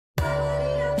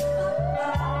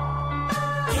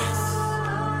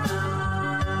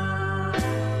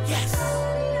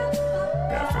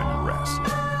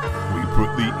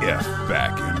F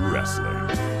back in wrestling.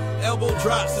 Elbow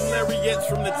drops and lariats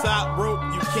from the top rope.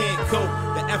 You can't cope.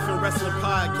 The Effin' Wrestling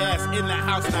Podcast in the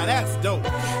house. Now that's dope.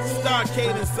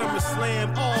 Starcade and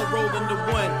SummerSlam all rolled into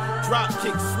one. Drop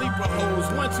kick, sleeper holes.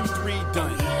 1, 2, 3,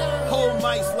 done. Whole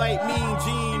mics like Mean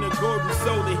Gene or Gordon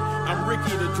Soley. I'm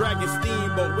Ricky the Dragon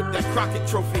Steamboat with that Crockett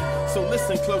Trophy. So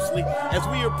listen closely as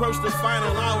we approach the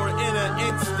final hour in an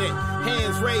instant.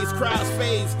 Hands raised, crowds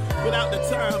phase without the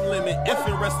time limit.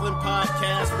 Effin' Wrestling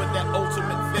Podcast with that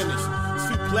ultimate finish.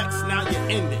 Suplex, now you're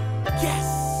ending. Yes!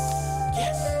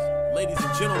 Yes! Ladies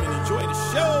and gentlemen, enjoy the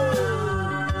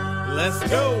show! Let's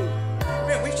go!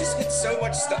 Man, we've just hit so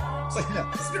much stuff. It's like,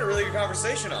 this has been a really good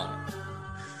conversation on it.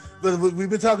 But we've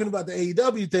been talking about the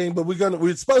AEW thing, but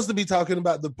we're supposed to be talking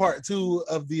about the part 2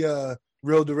 of the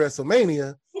Road to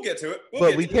WrestleMania. We'll get to it.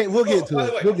 We'll get to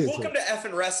it. Welcome to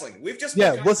Effin' Wrestling. We've just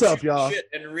been what's up, y'all? Shit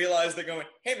and realized they're going,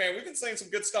 hey man, we've been saying some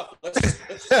good stuff. Let's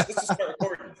just start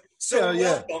recording. So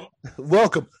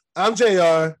welcome. I'm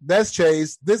JR. That's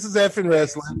Chase. This is Effin'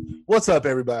 Wrestling. What's up,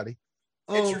 everybody?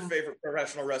 It's your favorite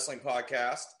professional wrestling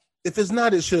podcast. If it's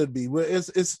not, it should be.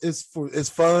 It's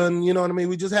fun. You know what I mean?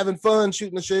 We're just having fun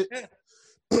shooting the shit.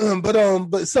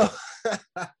 but so.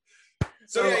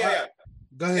 Yeah.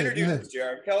 Go ahead. Introduce us,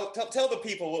 Jared. Tell the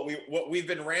people what we've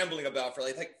been rambling about for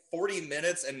like 40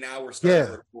 minutes, and now we're starting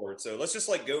to record. So let's just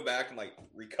go back and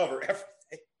recover everything.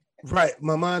 Right,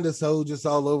 my mind is so just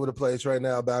all over the place right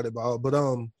now about it all. But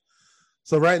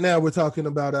so right now we're talking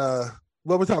about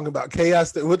what we're talking about,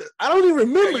 Chaos Theory. I don't even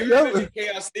remember. You're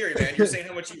Chaos Theory, man. You're saying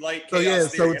how much you like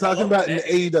Chaos Theory. So we're talking about in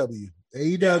AEW.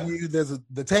 AEW, there's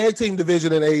the tag team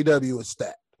division in AEW is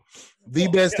stacked. The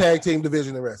best tag team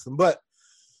division in wrestling. But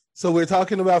so we're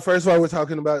talking about, first of all, we're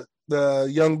talking about the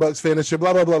Young Bucks finisher,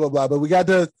 blah, blah, blah, blah, blah.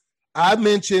 But I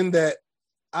mentioned that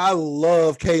I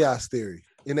love Chaos Theory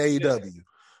in AEW.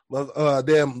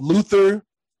 Damn Luther.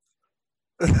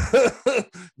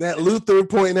 That Luther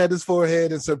pointing at his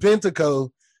forehead and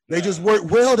Serpentico, they just work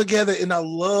well together, and I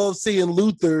love seeing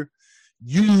Luther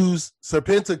use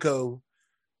Serpentico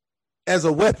as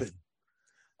a weapon.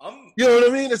 You know what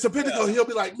I mean? And Serpentico, he'll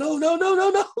be like, no,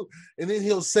 and then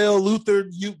he'll sell Luther,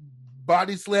 you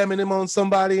body slamming him on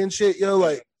somebody and shit.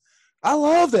 I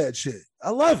love that shit.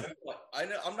 I love it. I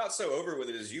know I'm not so over with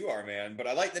it as you are, man, but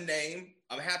I like the name.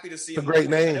 I'm happy to see him. It's a great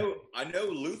name. I know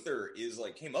Luther is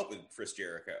came up with Chris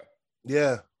Jericho.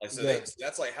 Yeah. That's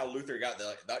how Luther got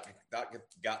the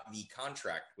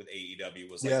contract with AEW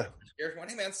was Jericho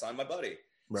went, hey man, sign my buddy.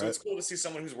 Right. So it's cool to see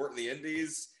someone who's worked the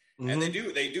indies, and they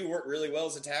do work really well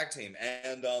as a tag team.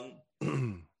 And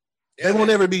they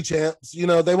won't ever be champs.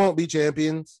 They won't be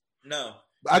champions. No.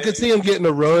 I could see them getting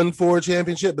a run for a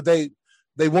championship, but they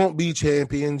won't be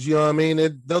champions. You know what I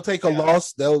mean? They'll take a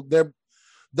loss. They'll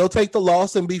take the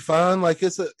loss and be fine.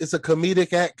 It's a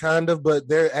comedic act kind of, but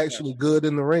they're actually good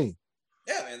in the ring.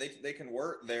 Yeah, man, they can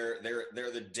work. They're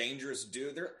the dangerous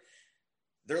dude.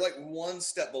 They're like one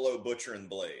step below Butcher and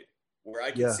Blade, where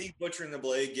I can see Butcher and the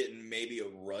Blade getting maybe a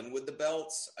run with the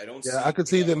belts. I could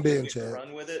see them being champ.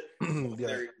 Run with it.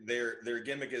 Their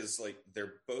gimmick is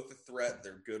they're both a threat.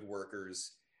 They're good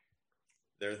workers.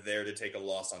 They're there to take a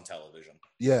loss on television.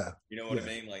 Yeah, you know what I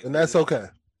mean. And that's okay.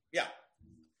 Yeah,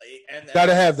 and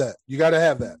gotta have that. You gotta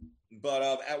have that.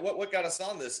 But what got us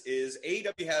on this is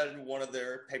AEW had one of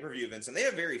their pay-per-view events, and they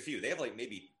have very few. They have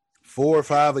maybe 4 or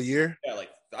 5 a year. Yeah,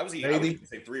 I was even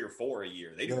say 3 or 4 a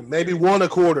year. They do maybe 1 a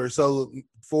quarter, so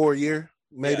 4 a year,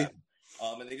 maybe.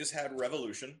 Yeah. And they just had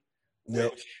Revolution,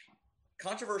 which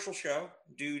controversial show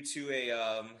due to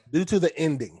the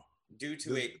ending.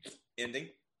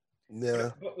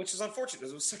 Yeah, which is unfortunate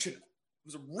because it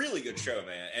was a really good show,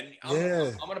 man. And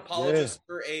I'm an apologist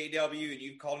for AEW, and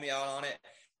you called me out on it.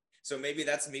 So maybe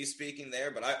that's me speaking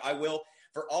there, but I will,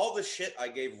 for all the shit I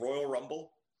gave Royal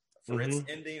Rumble for its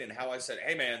ending and how I said,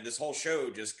 hey man, this whole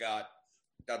show just got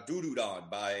doo-dooed on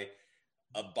by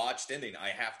a botched ending. I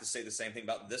have to say the same thing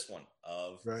about this one.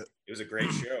 It was a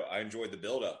great show. I enjoyed the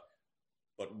build-up,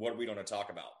 but what are we going to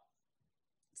talk about?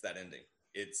 It's that ending.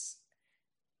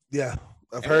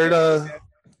 I've heard.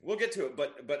 We'll get to it,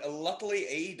 but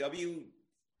luckily AEW,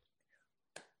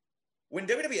 when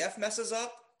WWF messes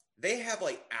up, they have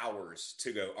hours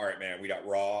to go. All right, man, we got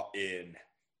Raw in.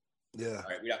 Yeah. All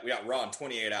right, we got Raw in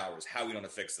 28 hours. How are we going to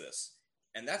fix this?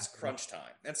 And that's crunch time.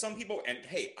 And some people, and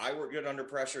hey, I work good under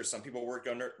pressure. Some people work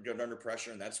good under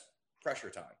pressure, and that's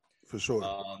pressure time. For sure.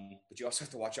 But you also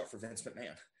have to watch out for Vince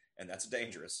McMahon, and that's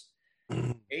dangerous.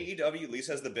 AEW at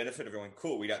least has the benefit of going,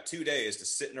 cool, we got 2 days to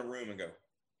sit in a room and go,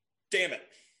 damn it.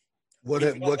 What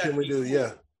can we do?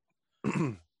 Yeah.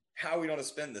 How are we going to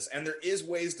spend this? And there is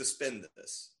ways to spend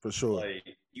this. For sure.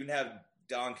 You can have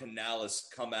Don Canales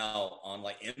come out on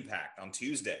like Impact on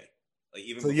Tuesday, like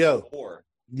even before.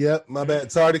 Yep, my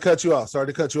bad. Sorry to cut you off.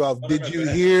 Did you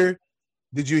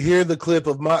hear the clip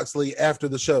of Moxley after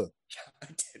the show? I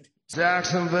did.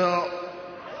 Jacksonville,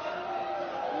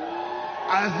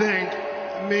 I think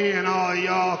me and all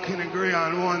y'all can agree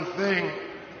on one thing.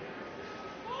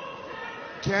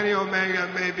 Kenny Omega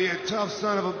may be a tough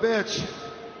son of a bitch,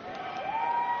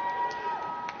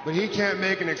 but he can't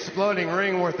make an exploding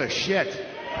ring worth of shit.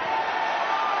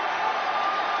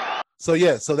 So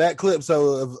that clip,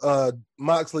 of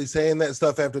Moxley saying that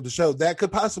stuff after the show, that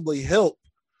could possibly help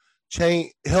flip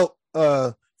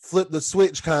the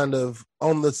switch kind of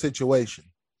on the situation.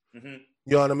 Mm-hmm.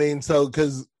 You know what I mean? So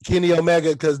because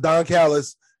Don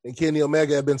Callis and Kenny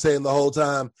Omega have been saying the whole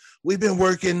time, we've been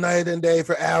working night and day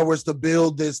for hours to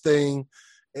build this thing.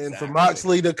 And for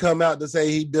Moxley to come out to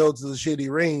say he builds a shitty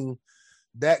ring,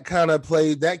 that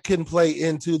can play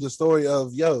into the story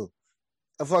of, I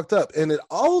fucked up. And it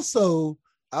also,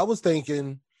 I was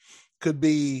thinking, could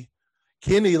be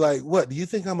Kenny, like, what, do you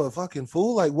think I'm a fucking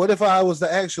fool? Like, what if I was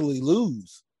to actually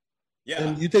lose? Yeah.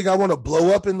 And you think I want to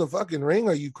blow up in the fucking ring?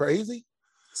 Are you crazy?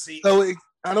 See, I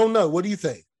don't know. What do you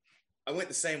think? I went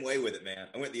the same way with it, man.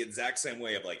 I went the exact same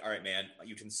way of like, all right, man,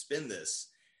 you can spin this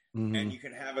and you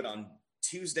can have it on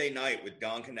Tuesday night with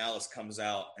Don Canales comes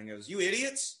out and goes, you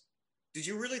idiots. Did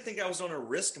you really think I was going to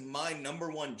risk my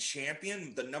number one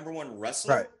champion, the number one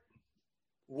wrestler? Right.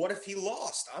 What if he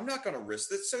lost? I'm not going to risk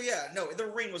this. So yeah, no, the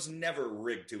ring was never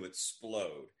rigged to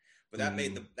explode. But that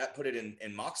put it in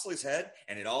Moxley's head,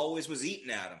 and it always was eating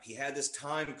at him. He had this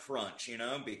time crunch,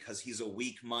 because he's a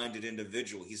weak-minded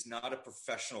individual. He's not a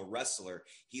professional wrestler.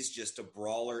 He's just a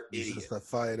brawler idiot. He's just a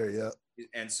fighter, yeah.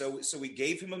 And so we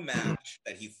gave him a match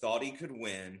that he thought he could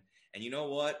win. And you know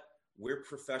what? We're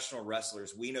professional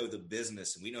wrestlers. We know the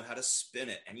business, and we know how to spin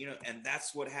it. And and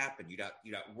that's what happened. You got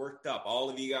worked up. All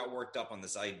of you got worked up on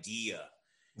this idea.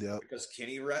 Yeah. Because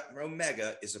Kenny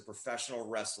Omega is a professional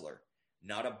wrestler,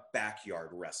 not a backyard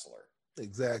wrestler.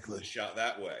 Exactly. Shot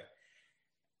that way.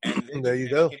 And then there you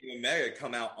go. Kenny Omega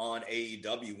come out on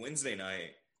AEW Wednesday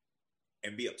night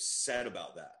and be upset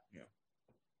about that.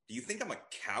 Do you think I'm a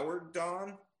coward,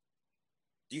 Don?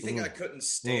 Do you think I couldn't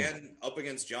stand up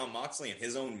against Jon Moxley in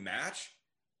his own match?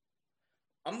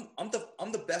 I'm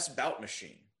the best bout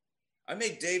machine. I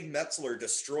made Dave Metzler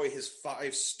destroy his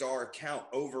 5-star count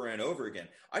over and over again.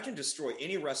 I can destroy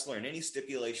any wrestler in any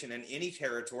stipulation in any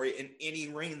territory in any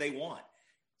ring they want.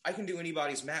 I can do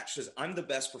anybody's match because I'm the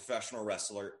best professional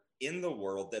wrestler in the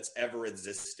world that's ever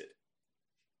existed.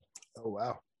 Oh,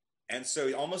 wow. And so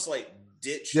he almost like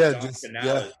ditch Don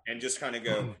Canales and just kind of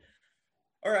go,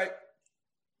 all right,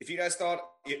 if you guys thought,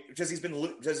 because he's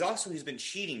been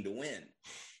cheating to win.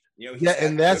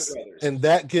 That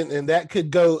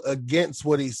could go against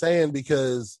what he's saying,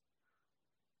 because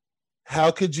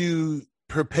how could you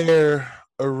prepare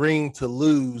a ring to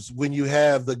lose when you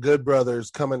have the Good Brothers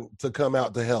come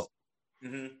out to help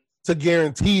to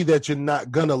guarantee that you're not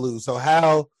gonna lose? So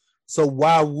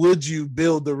why would you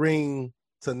build the ring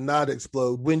to not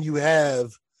explode when you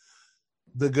have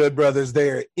the Good Brothers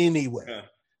there anyway? Yeah.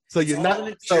 So you're it's not all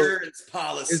insurance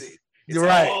policy. You're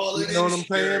right. You know what I'm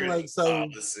saying? Like, so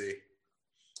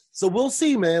we'll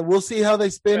see, man. We'll see how they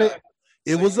spin it.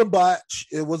 It was a botch.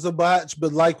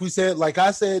 But like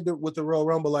I said with the Royal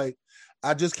Rumble, like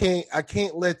I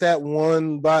can't let that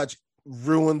one botch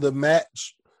ruin the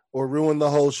match or ruin the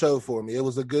whole show for me. It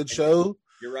was a good show.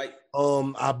 You're right.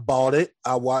 I bought it.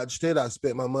 I watched it. I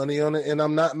spent my money on it, and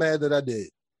I'm not mad that I did.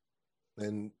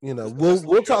 And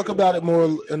we'll talk about it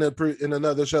more in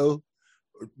another show,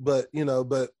 but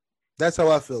that's how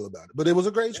I feel about it. But it was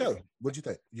a great show. What'd you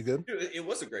think? You good? Dude, it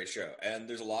was a great show, and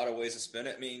there's a lot of ways to spin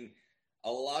it. I mean, a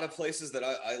lot of places that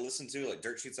I listen to, like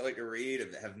dirt sheets I like to read,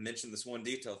 have mentioned this one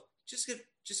detail. Just give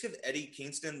Eddie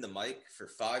Kingston the mic for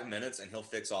 5 minutes, and he'll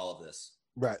fix all of this.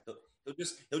 Right.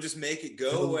 He'll just make it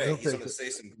go away. He's going to say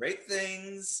some great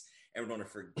things, and we're going to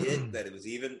forget that it was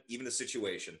even a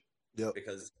situation. Yep.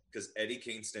 Because Eddie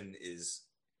Kingston is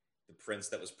the prince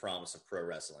that was promised of pro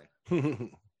wrestling.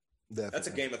 That's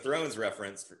a Game of Thrones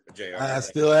reference for JR. I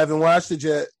still haven't watched it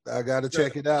yet. I got to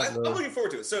check it out. I'm looking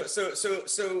forward to it.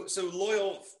 So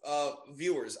loyal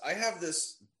viewers, I have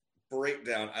this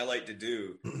breakdown I like to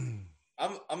do.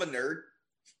 I'm a nerd,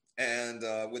 and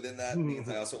within that means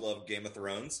I also love Game of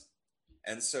Thrones.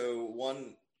 And so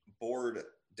one bored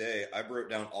day, I broke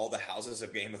down all the houses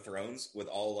of Game of Thrones with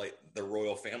all like the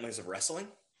royal families of wrestling.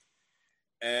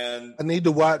 And I need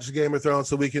to watch Game of Thrones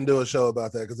so we can do a show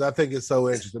about that, because I think it's so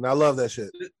interesting. I love that shit.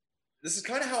 This is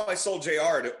kind of how I sold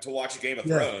JR to watch Game of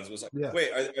Thrones. Was like,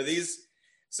 wait, are these?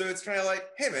 So it's kind of like,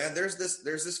 hey man, there's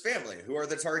this family who are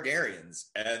the Targaryens,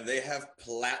 and they have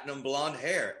platinum blonde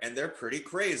hair, and they're pretty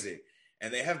crazy,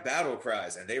 and they have battle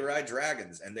cries, and they ride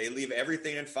dragons, and they leave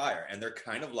everything in fire, and they're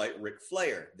kind of like Ric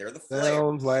Flair. They're the Flair.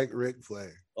 Sounds like Ric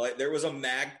Flair. Like there was a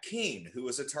Mad King who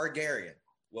was a Targaryen.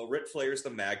 Well, Ric Flair is the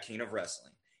Mad King of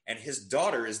wrestling, and his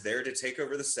daughter is there to take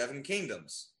over the Seven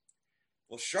Kingdoms.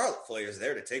 Well, Charlotte Flair is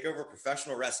there to take over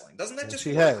professional wrestling. Doesn't that just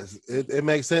she work? has? It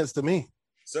makes sense to me.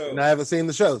 So, and I haven't seen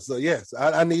the show, so yes,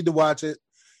 I need to watch it.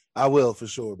 I will for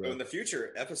sure, bro. So in the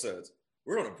future episodes,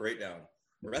 we're going to break down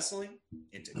wrestling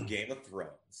into Game of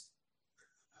Thrones.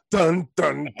 Dun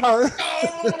dun dun.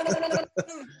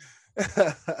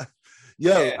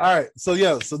 All right. So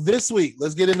this week,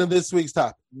 let's get into this week's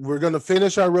topic. We're going to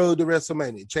finish our road to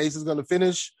WrestleMania. Chase is going to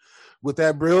finish with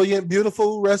that brilliant,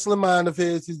 beautiful wrestling mind of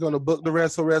his. He's going to book the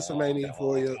WrestleMania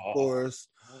for us.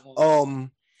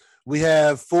 We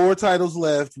have 4 titles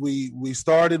left. We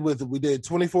did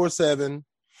 24/7.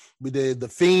 We did the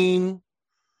Fiend.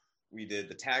 We did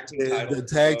the tag team titles. The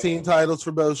tag team titles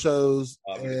for both shows.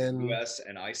 And US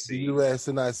and IC. US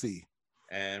and IC.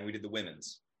 And we did the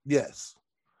women's. Yes.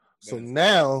 So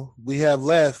now we have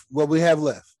left what we have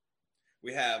left.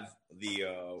 We have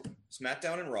the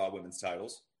SmackDown and Raw women's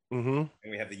titles. Mm-hmm.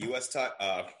 And we have the US title.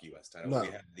 No.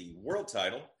 We have the world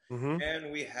title. Mm-hmm.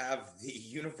 And we have the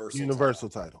universal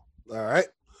title. All right.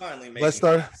 Let's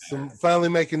start finally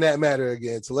making that matter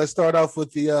again. So let's start off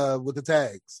with the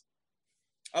tags.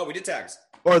 Oh, we did tags.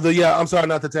 I'm sorry,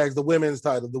 not the tags, the women's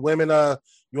title. The women,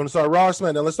 you want to start Raw or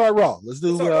SmackDown? Let's start Raw. Let's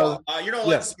do Raw. You don't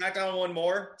like SmackDown one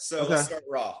more, so okay. Let's start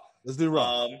Raw. Let's do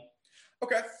Raw.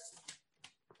 Okay.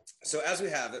 So as we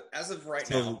have it, as of right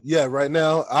now. Yeah, right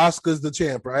now, Asuka's the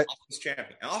champ, right? Asuka's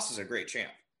champion. And Asuka's a great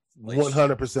champ.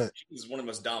 100%. She's one of the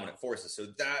most dominant forces.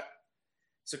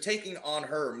 So taking on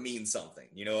her means something.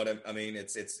 You know what I mean?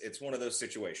 It's one of those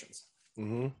situations.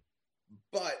 Mm-hmm.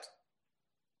 But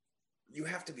you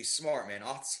have to be smart, man.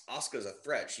 Asuka's a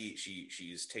threat.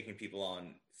 She's taking people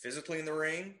on physically in the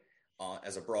ring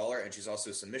as a brawler, and she's also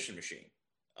a submission machine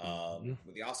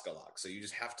with the Asuka lock. So you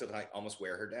just have to almost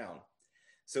wear her down.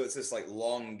 So it's this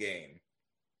long game.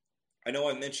 I know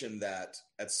I mentioned that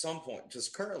at some point,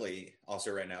 just currently,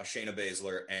 also right now, Shayna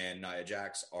Baszler and Nia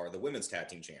Jax are the women's tag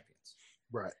team champions.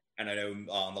 Right. And I know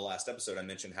on the last episode, I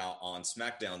mentioned how on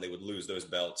SmackDown, they would lose those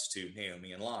belts to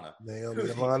Naomi and Lana.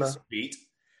 Beat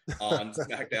on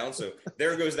SmackDown. So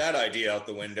there goes that idea out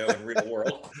the window in real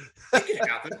world. It can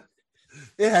happen.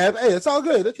 It happened. Hey, it's all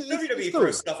good. WWE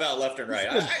throws stuff out left and right.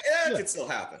 It could still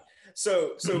happen.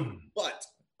 But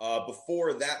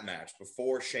before that match,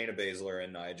 before Shayna Baszler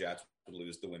and Nia Jax would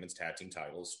lose the women's tag team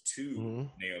titles to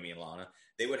Naomi and Lana,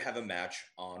 they would have a match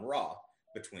on Raw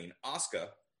between Asuka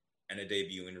and a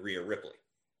debut in Rhea Ripley.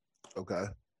 Okay.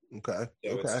 So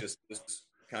it's just this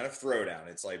kind of throwdown.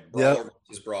 It's like brawler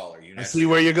versus brawler. I see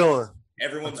where you're going.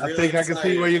 Everyone's I think I can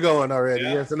see where you're going already.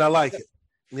 Yeah. Yes, and I like it.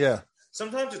 Yeah.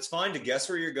 Sometimes it's fine to guess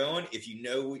where you're going if you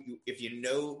know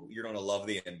you're going to love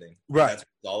the ending. Right. That's what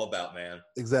it's all about, man.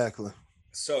 Exactly.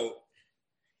 So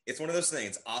it's one of those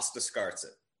things. Asuka starts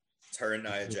it. It's her and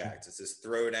Nia Jax. It's this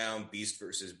throwdown, beast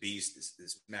versus beast.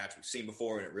 This match we've seen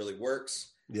before, and it really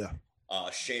works. Yeah.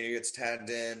 Shayna gets tagged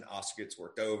in. Asuka gets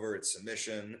worked over. It's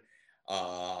submission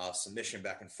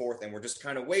back and forth, and we're just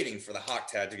kind of waiting for the hot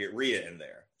tag to get Rhea in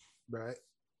there. Right.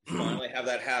 Finally have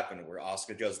that happen where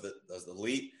Asuka does the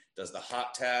leap, does the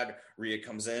hot tag. Rhea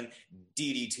comes in,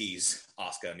 DDTs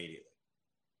Asuka immediately.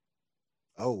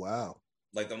 Oh wow!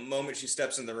 Like the moment she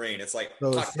steps in the ring, it's like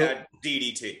hot tag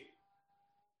DDT.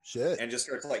 Shit. And just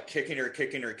starts kicking her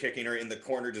in the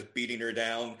corner, just beating her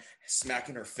down,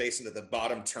 smacking her face into the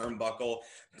bottom turnbuckle,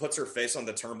 puts her face on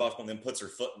the turnbuckle, and then puts her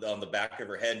foot on the back of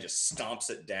her head and just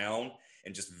stomps it down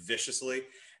and just viciously.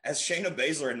 As Shayna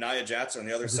Baszler and Nia Jax are on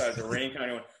the other side of the ring, kind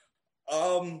of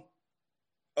went,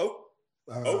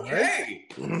 okay.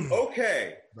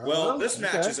 Okay. Well, this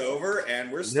match is over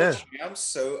and we're still champs,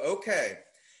 so okay.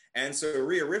 And so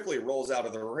Rhea Ripley rolls out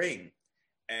of the ring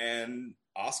and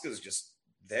Asuka's just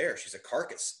there. She's a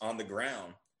carcass on the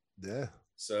ground. Yeah.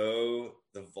 So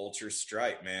the vultures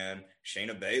strike, man.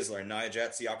 Shayna Baszler and Nia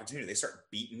Jax the opportunity. They start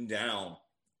beating down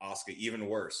Asuka even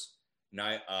worse.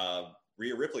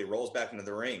 Rhea Ripley rolls back into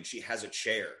the ring. She has a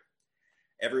chair.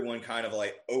 Everyone kind of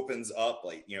opens up,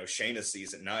 Shayna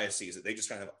sees it, Nia sees it. They just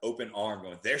kind of open arm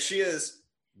going, there she is.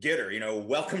 Get her,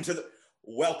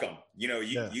 welcome.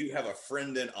 You have a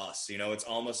friend in us. It's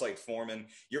almost like forming.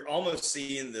 You're almost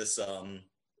seeing this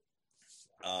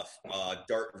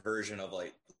dark version of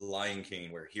Lion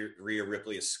King, where Rhea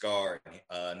Ripley is Scar,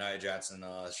 Nia Jax and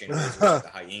Shayna Baszler is the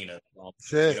hyena.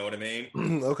 You know what I mean?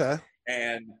 Okay.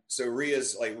 And so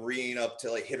Rhea's like reeing up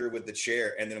to like hit her with the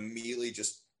chair, and then immediately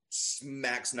just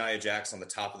smacks Nia Jax on the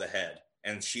top of the head,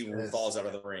 and she falls out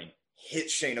of the ring.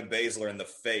 Hits Shayna Baszler in the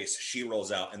face. She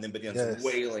rolls out and then begins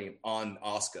wailing on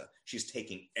Asuka. She's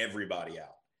taking everybody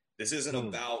out. This isn't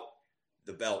about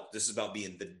the belt. This is about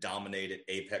being the dominated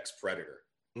apex predator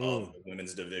of the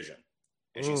women's division.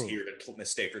 And she's here to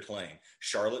stake her claim.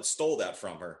 Charlotte stole that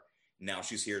from her. Now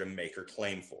she's here to make her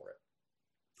claim for it.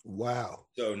 Wow.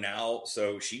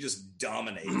 So she just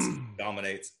dominates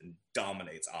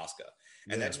Asuka.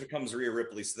 And that just becomes Rhea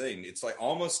Ripley's thing. It's like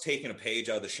almost taking a page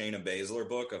out of the Shayna Baszler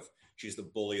book of she's the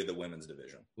bully of the women's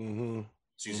division. Mm-hmm.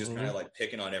 She's just kind of like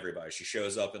picking on everybody. She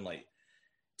shows up and like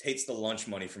takes the lunch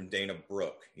money from Dana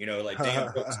Brooke. You know, like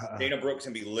Dana Brooke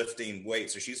can be lifting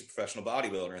weights, so she's a professional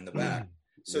bodybuilder in the back.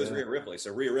 So is Rhea Ripley.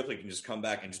 So Rhea Ripley can just come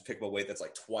back and just pick up a weight that's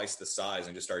like twice the size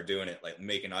and just start doing it, like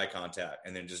making eye contact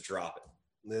and then just drop it.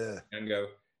 Yeah. And go,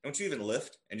 don't you even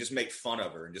lift? And just make fun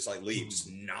of her and just like leave, just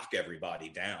knock everybody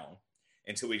down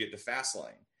until we get to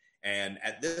Fastlane. And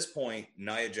at this point,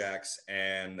 Nia Jax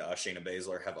and Shayna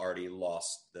Baszler have already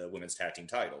lost the women's tag team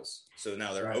titles. So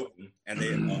now they're open, and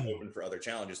they are open for other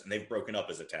challenges, and they've broken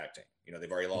up as a tag team. You know,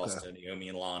 they've already lost to Naomi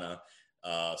and Lana.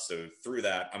 So through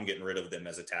that, I'm getting rid of them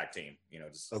as a tag team. You know,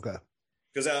 just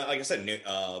because like I said,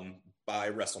 by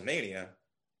WrestleMania,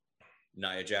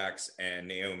 Nia Jax and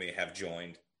Naomi have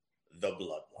joined the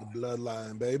Bloodline. The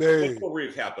Bloodline, baby. We'll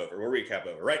recap over.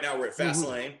 Right now, we're at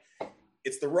Fastlane.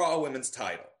 It's the Raw Women's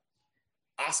title.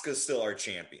 Asuka's still our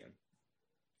champion.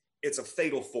 It's a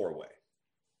fatal four-way.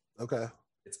 Okay.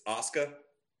 It's Asuka.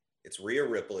 It's Rhea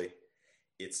Ripley.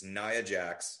 It's Nia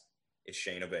Jax. It's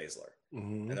Shayna Baszler.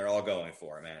 And they're all going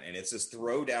for it, man. And it's this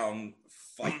throwdown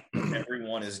fight.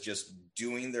 Everyone is just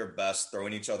doing their best,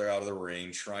 throwing each other out of the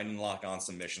ring, trying to lock on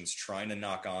submissions, trying to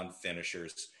knock on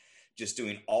finishers, just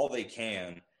doing all they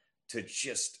can to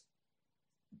just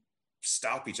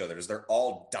stop each other, because they're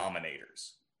all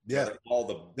dominators. Yeah,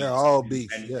 they're all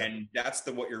beasts. And that's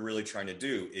what you're really trying to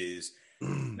do is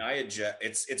Nia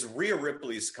Jax. It's Rhea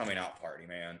Ripley's coming out party,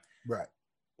 man. Right.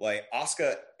 Like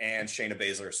Asuka and Shayna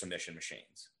Baszler are submission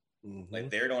machines.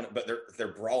 Like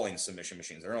they're brawling submission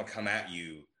machines. They're gonna come at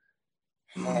you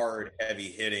hard, heavy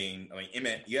hitting. I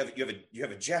mean, you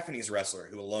have a Japanese wrestler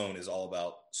who alone is all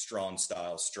about strong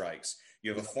style strikes.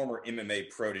 You have a former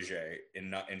MMA protege in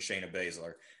Shayna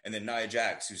Baszler, and then Nia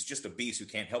Jax, who's just a beast who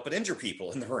can't help but injure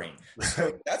people in the ring.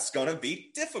 So that's going to be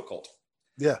difficult.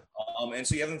 Yeah. And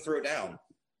so you have them throw it down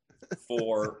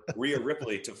for Rhea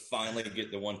Ripley to finally get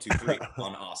the 1, 2, 3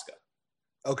 on Asuka.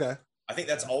 Okay. I think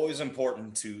that's always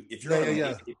important to, if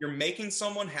you're making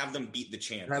someone, have them beat the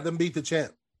champ. Have them beat the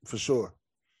champ, for sure.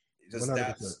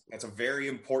 That's a very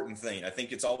important thing. I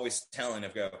think it's always telling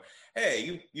of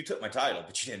hey, you took my title,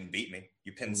 but you didn't beat me.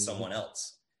 You pinned someone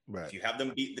else. Right. If you have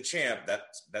them beat the champ,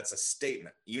 that's a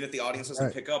statement. Even if the audience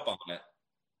doesn't pick up on it,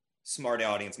 smart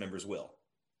audience members will.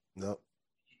 Nope.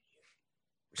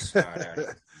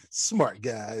 We're smart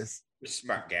guys. We're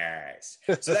smart guys.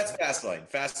 So that's Fastlane.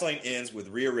 Fastlane ends with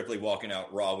Rhea Ripley walking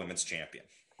out Raw Women's Champion.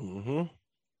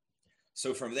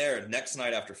 So from there, next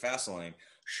night after Fastlane,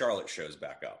 Charlotte shows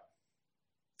back up.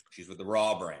 She's with the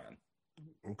Raw brand.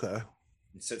 Okay.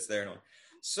 And sits there and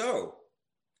so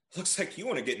looks like you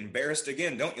want to get embarrassed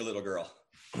again, don't you, little girl?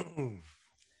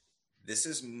 This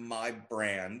is my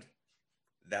brand.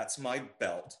 That's my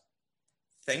belt.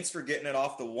 Thanks for getting it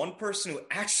off the one person who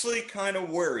actually kind of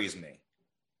worries me.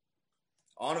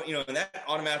 And that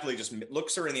automatically just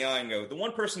looks her in the eye and go, the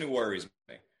one person who worries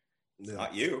me. Yeah.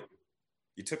 Not you.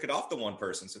 You took it off the one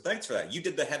person. So thanks for that. You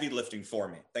did the heavy lifting for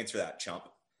me. Thanks for that, chump.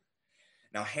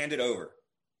 Now hand it over.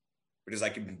 Because I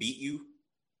can beat you.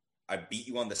 I beat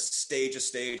you on the stage,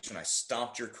 and I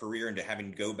stomped your career into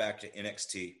having to go back to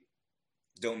NXT.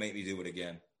 Don't make me do it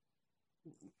again.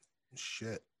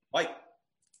 Shit. Like,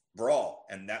 brawl.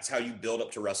 And that's how you build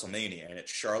up to WrestleMania. And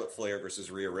it's Charlotte Flair versus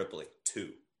Rhea Ripley 2.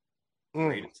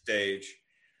 Great stage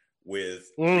with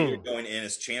Rhea going in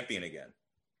as champion again.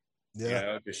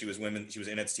 Yeah. Because she was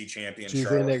NXT champion. She's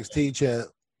NXT champ.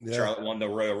 Yeah. Charlotte won the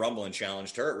Royal Rumble and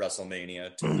challenged her at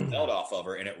WrestleMania, took the belt off of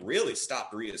her, and it really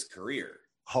stopped Rhea's career.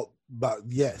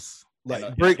 Yes.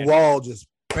 Like brick wall, just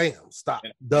bam, stop,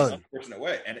 done. Unfortunate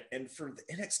way. And for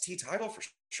the NXT title for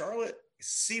Charlotte,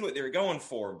 see what they were going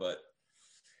for, but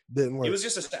didn't work. It was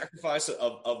just a sacrifice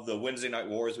of the Wednesday Night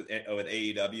Wars with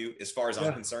AEW. As far as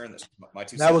I'm concerned, that's my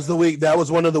two. That was the week. That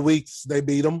was one of the weeks they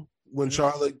beat them when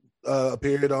Charlotte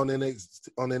appeared on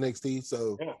NXT.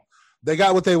 So they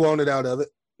got what they wanted out of it.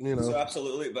 So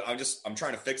absolutely, but I'm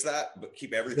trying to fix that, but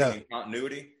keep everything in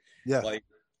continuity. Yeah, like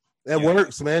That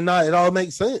works, man. No, it all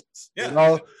makes sense.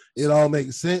 Yeah. It all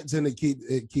makes sense, and it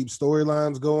keeps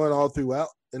storylines going all throughout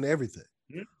and everything.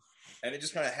 Mm-hmm. And it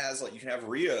just kind of has, like, you can have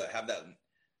Rhea have that,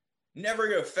 never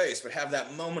go face, but have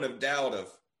that moment of doubt of,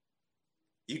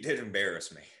 you did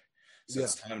embarrass me. So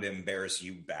it's time to embarrass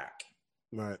you back.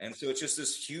 Right. And so it's just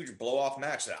this huge blow-off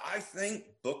match that I think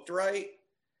booked right.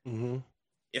 Mm-hmm.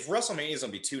 If WrestleMania is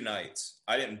going to be 2 nights,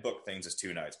 I didn't book things as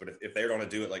 2 nights, but if they're going to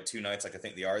do it like 2 nights, like I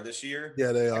think they are this year,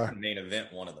 they are. Main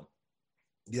event one of them.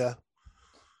 Yeah,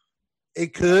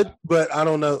 it could, but I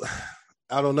don't know.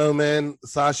 I don't know, man.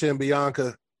 Sasha and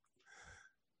Bianca,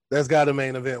 that's got a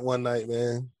main event one night,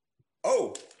 man.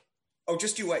 Oh,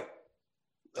 just you wait.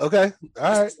 Okay,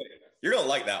 all right. You're gonna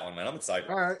like that one, man. I'm excited.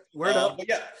 All right, word up. But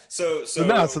yeah, so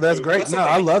that's great. No,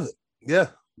 I love it. Yeah.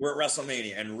 We're at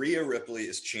WrestleMania, and Rhea Ripley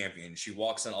is champion. She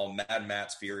walks in all Mad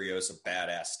Max Furiosa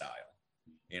badass style.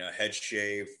 You know, head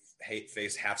shave,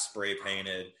 face half spray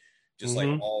painted, just like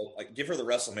all like give her the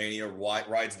WrestleMania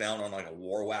rides down on like a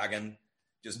war wagon,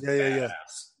 just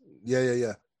badass.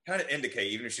 Yeah. Kind of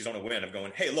indicate, even if she's on a win, of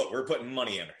going, hey, look, we're putting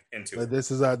money into it. This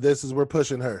is we're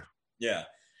pushing her. Yeah.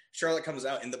 Charlotte comes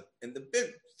out in the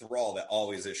big thrall that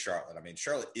always is Charlotte. I mean,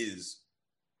 Charlotte is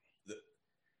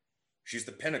she's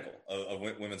the pinnacle of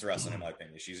women's wrestling, in my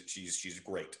opinion. She's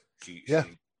great. She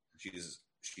is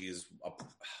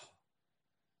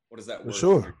what is that word?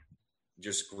 Sure.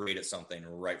 Just great at something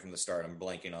right from the start. I'm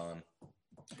blanking on.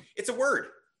 It's a word.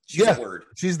 She's a word.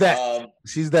 She's that.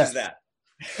 She's that.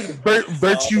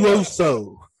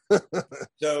 Virtuoso.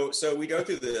 So we go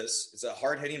through this. It's a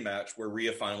hard-hitting match where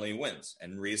Rhea finally wins,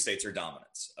 and Rhea states her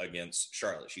dominance against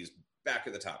Charlotte. She's back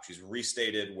at the top. She's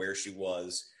restated where she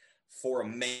was for a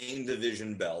main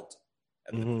division belt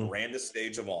at the grandest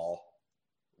stage of all.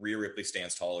 Rhea Ripley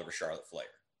stands tall over Charlotte Flair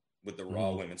with the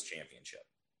Raw Women's Championship.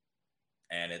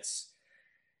 And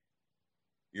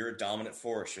you're a dominant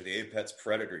force. You're the apex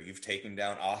predator. You've taken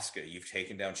down Asuka. You've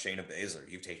taken down Shayna Baszler.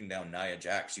 You've taken down Nia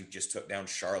Jax. You just took down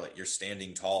Charlotte. You're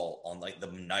standing tall on like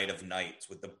the night of nights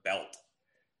with the belt.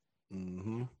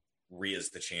 Mm-hmm. Rhea's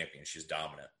the champion. She's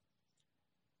dominant.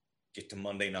 Get to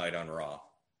Monday night on Raw.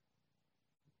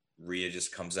 Rhea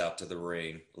just comes out to the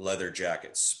ring, leather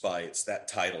jacket, spikes, that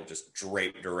title just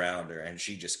draped around her, and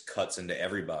she just cuts into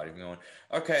everybody. Going,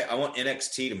 okay, I want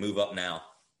NXT to move up now.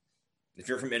 If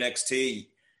you're from NXT,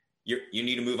 you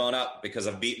need to move on up because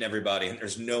I've beaten everybody, and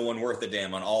there's no one worth a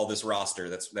damn on all this roster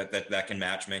that can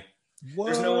match me. What?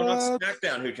 There's no one on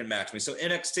SmackDown who can match me. So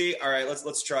NXT, all right,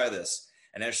 let's try this.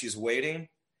 And as she's waiting,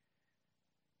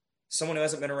 someone who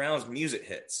hasn't been around's music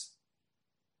hits.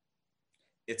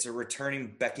 It's a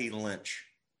returning Becky Lynch.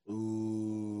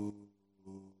 Ooh.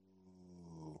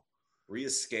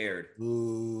 Rhea's scared.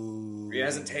 Ooh. Rhea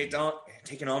hasn't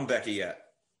taken on Becky yet.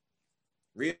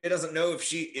 Rhea doesn't know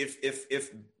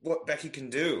if what Becky can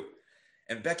do.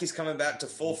 And Becky's coming back to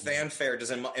full fanfare.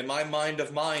 In my mind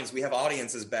of minds, we have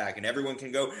audiences back, and everyone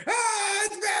can go, it's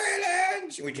Becky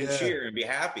Lynch! And we can cheer and be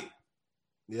happy.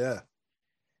 Yeah.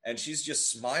 And she's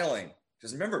just smiling.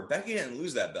 Because remember, Becky didn't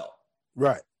lose that belt.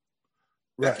 Right.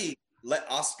 Becky let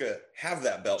Asuka have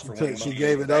that belt for one. She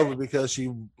gave it over because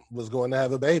she was going to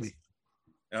have a baby.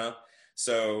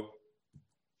 So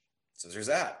there's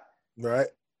that. Right.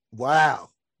 Wow.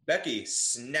 Becky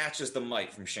snatches the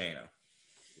mic from Shayna.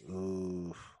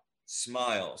 Oof.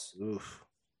 Smiles. Oof.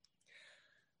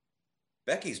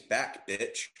 Becky's back,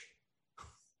 bitch.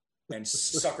 And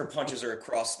sucker punches her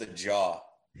across the jaw.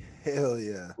 Hell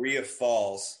yeah. Rhea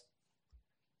falls.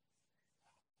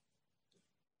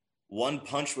 One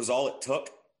punch was all it took,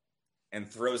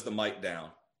 and throws the mic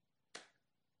down.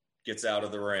 Gets out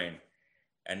of the ring.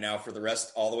 And now for the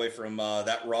rest, all the way from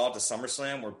that Raw to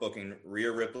SummerSlam, we're booking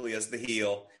Rhea Ripley as the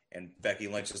heel, and Becky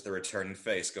Lynch as the returning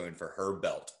face, going for her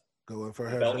belt. Going for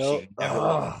her belt. She never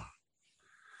won.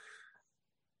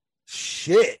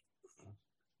 Shit.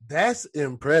 That's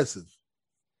impressive.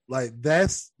 Like,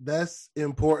 that's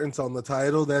importance on the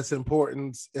title. That's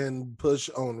importance and push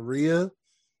on Rhea.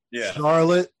 Yeah.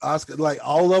 Charlotte, Asuka, like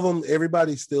all of them,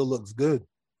 everybody still looks good.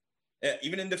 Yeah,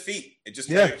 even in defeat. It just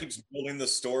kind of keeps building the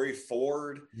story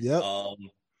forward. Yep.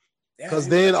 Because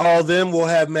then all of them will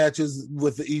have matches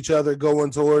with each other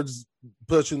going towards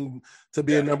pushing to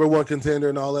be a number one contender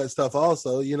and all that stuff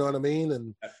also. You know what I mean?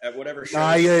 And at whatever show.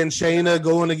 Nia and Shayna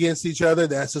going against each other,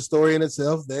 that's a story in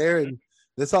itself there. And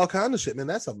that's all kind of shit, man.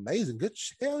 That's amazing. Good.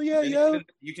 Hell yeah, yo.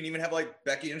 You can even have like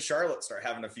Becky and Charlotte start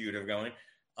having a feud of going,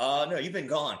 no, you've been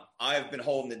gone. I've been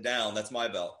holding it down. That's my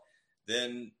belt.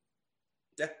 Then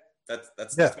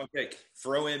that's my pick.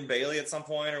 Throw in Bayley at some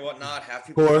point or whatnot. Have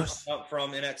people come up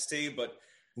from NXT, but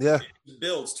it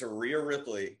builds to Rhea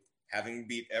Ripley having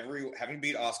beat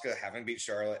Asuka, having beat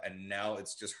Charlotte, and now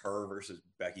it's just her versus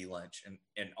Becky Lynch, and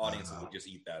audiences would just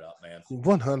eat that up, man.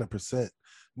 100%.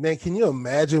 Man, can you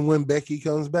imagine when Becky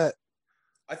comes back?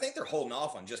 I think they're holding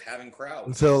off on just having crowds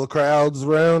until the crowd's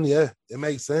around. Yeah, it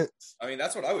makes sense. I mean,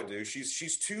 that's what I would do.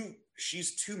 She's too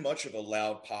much of a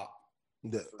loud pop.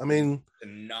 Yeah. I mean, to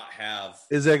not have.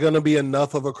 Is there going to be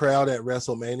enough of a crowd at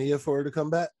WrestleMania for her to come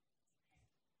back?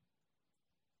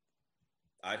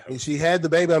 I mean, she had the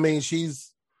baby. I mean, she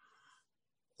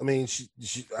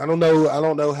I don't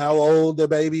know how old the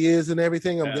baby is and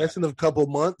everything. I'm guessing a couple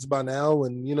months by now,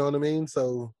 and you know what I mean.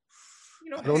 So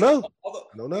I don't know.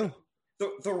 I don't know.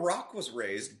 The Rock was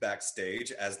raised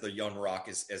backstage as the young Rock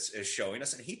is showing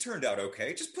us, and he turned out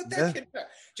okay. Just put that kid back.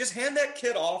 Just hand that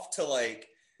kid off to like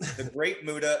the Great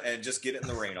Muta and just get it in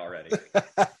the ring already.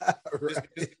 Just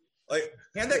like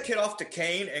hand that kid off to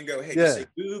Kane and go, hey, just say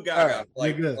goo gaga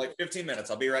like 15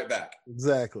 minutes. I'll be right back.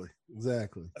 Exactly.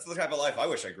 That's the type of life I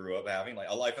wish I grew up having, like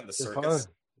a life in the circus.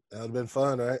 That would have been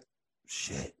fun, right?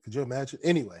 Shit, could you imagine?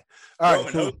 Anyway, all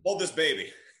right, cool. Hold this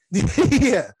baby.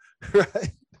 Yeah,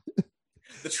 right.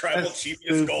 The tribal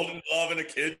chieftain's golden glove and a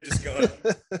kid just going.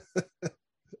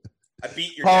 I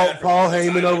beat your Paul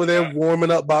Heyman over there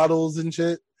warming up bottles and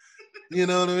shit. You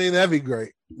know what I mean? That'd be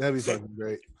great. That'd be fucking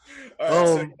great. All right,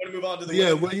 so you want to move on to the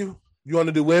women? What you want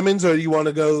to do women's or you want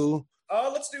to go?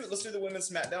 Let's do the women's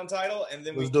SmackDown title and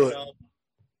then we can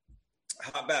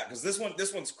hop back because this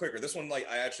one's quicker. This one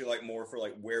I actually like more for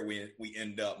like where we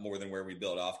end up more than where we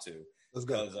build off to. Let's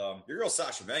go. Because your girl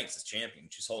Sasha Banks is champion.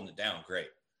 She's holding it down great.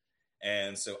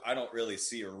 And so I don't really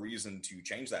see a reason to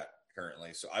change that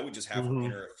currently. So I would just have her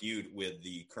enter a feud with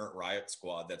the current Riot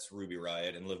squad. That's Ruby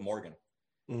Riot and Liv Morgan.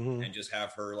 And just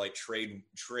have her like trade,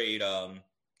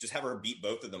 just have her beat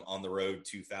both of them on the road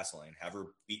to Fastlane. Have her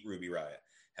beat Ruby Riot.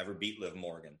 Have her beat Liv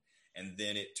Morgan. And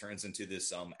then it turns into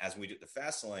this, as we get to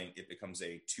Fastlane, it becomes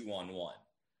a 2-on-1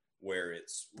 where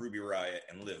it's Ruby Riot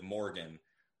and Liv Morgan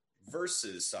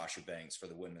versus Sasha Banks for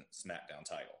the women's SmackDown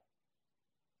title.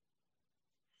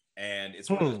 And it's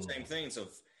one of the same things of,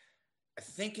 I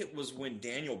think it was when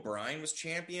Daniel Bryan was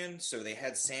champion. So they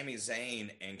had Sami Zayn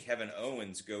and Kevin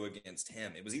Owens go against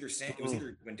him. It was either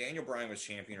when Daniel Bryan was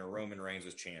champion or Roman Reigns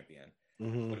was champion.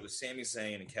 But it was Sami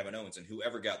Zayn and Kevin Owens, and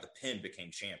whoever got the pin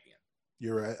became champion.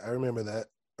 You're right. I remember that.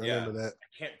 I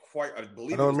can't quite. I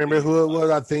don't remember who it was.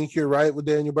 I think you're right with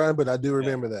Daniel Bryan, but I do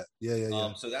remember that.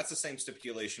 Yeah. So that's the same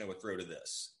stipulation I would throw to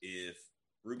this. If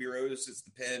Ruby Rose is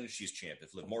the pin, she's champ.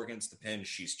 If Liv Morgan's the pin,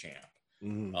 she's champ.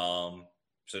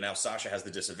 So now Sasha has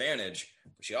the disadvantage,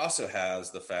 but she also has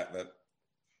the fact that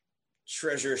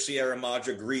Treasure Sierra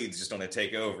Madre Greed's just going to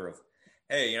take over. Of,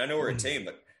 hey, I know we're a team,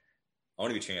 but I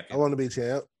want to be champion. I want to be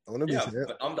champ.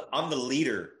 But I'm the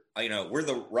leader. We're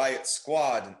the Riot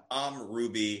squad, and I'm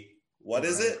Ruby. What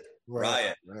is it?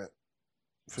 Riot. Right.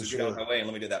 For sure. Get out of my way and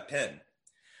let me do that pin.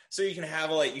 So you can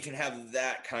have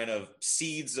that kind of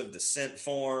seeds of dissent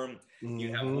form.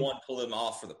 You have one pull them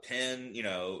off for the pin,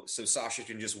 so Sasha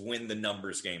can just win the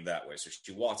numbers game that way. So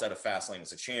she walks out of Fastlane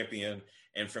as a champion,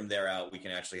 and from there out, we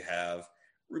can actually have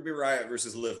Ruby Riot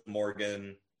versus Liv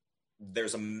Morgan.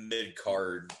 There's a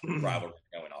mid-card rivalry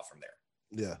going off from there.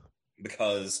 Yeah.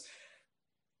 Because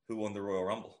who won the Royal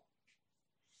Rumble?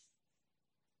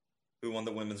 Who won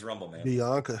the Women's Rumble, man?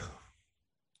 Bianca.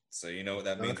 So you know what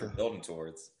that means we're building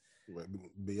towards.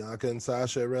 Bianca and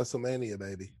Sasha at WrestleMania,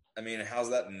 baby. I mean, how's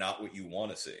that not what you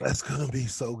want to see? That's going to be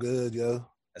so good, yo.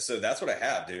 So that's what I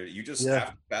have, dude. You just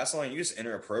after Fastlane, you just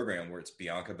enter a program where it's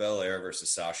Bianca Belair versus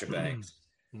Sasha Banks.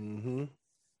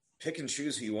 Pick and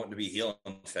choose who you want to be heel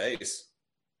and face.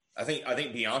 I think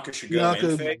Bianca should go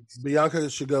in face. Bianca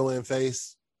should go in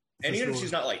face. And even if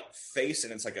she's not like face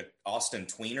and it's like an Austin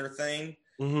tweener thing,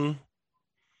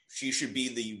 she should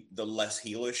be the less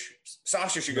heelish.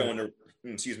 Sasha should go into,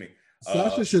 excuse me.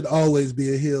 Sasha should always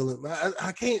be a heel.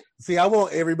 I can't see. I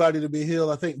want everybody to be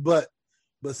heel. I think, but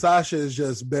Sasha is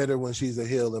just better when she's a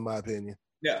heel, in my opinion.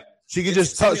 Yeah, she could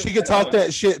just talk. She could talk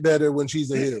that shit better when she's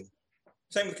a heel.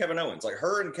 Same with Kevin Owens. Like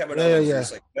her and Kevin Owens.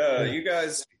 Just like, you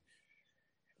guys.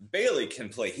 Bailey can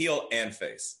play heel and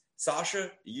face.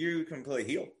 Sasha, you can play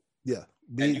heel. Yeah,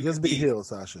 just be heel,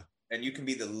 Sasha. And you can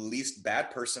be the least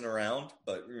bad person around,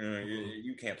 but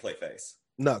you can't play face.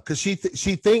 No, because she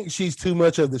thinks she's too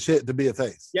much of the shit to be a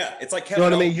face. Yeah, it's like Kevin. You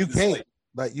know what I mean? You can't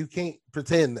you can't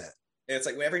pretend that. It's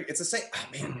like it's the same. Oh,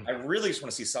 man, I really just want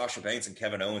to see Sasha Banks and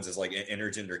Kevin Owens as like an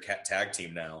intergender tag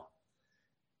team now,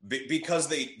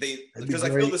 because I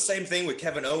feel the same thing with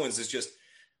Kevin Owens. Is just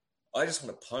I just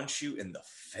want to punch you in the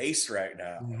face right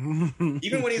now,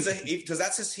 even when because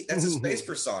that's his face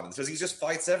persona because he just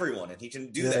fights everyone and he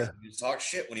can do that. He can talk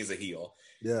shit when he's a heel.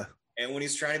 Yeah. And when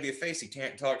he's trying to be a face, he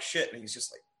can't talk shit, and he's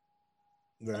just like,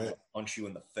 Right. I'm gonna punch you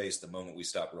in the face the moment we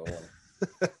stop rolling.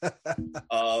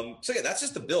 So yeah, that's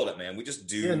just to build it, man. We just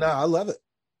do. Yeah, no, I love it.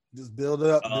 Just build it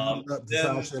up to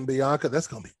Sasha and Bianca. That's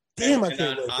gonna be damn. I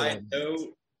can't wait for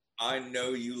that. I know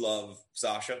you love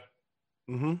Sasha,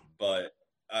 but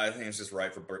I think it's just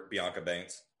right for Bianca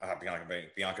Banks.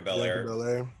 Bianca Belair.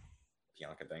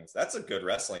 Bianca Banks. That's a good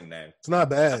wrestling name. It's not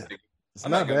bad. It's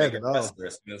not bad at all.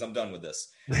 Because I'm done with this.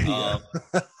 I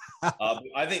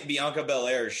think Bianca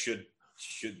Belair should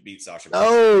beat Sasha.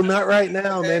 Oh, not right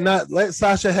now, man. Not let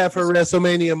Sasha have her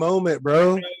WrestleMania moment,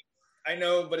 bro. I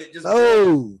know, but it just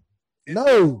no.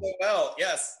 So well,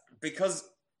 yes, because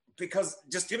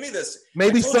just give me this.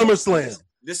 Maybe SummerSlam.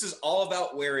 This is all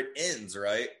about where it ends,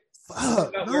 right?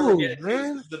 Fuck, no,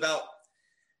 man. It's about.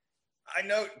 I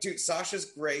know, dude. Sasha's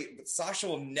great, but Sasha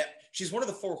will never. She's one of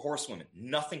the 4 horsewomen.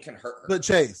 Nothing can hurt her. But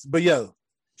Chase,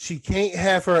 she can't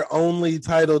have her only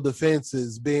title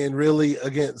defenses being really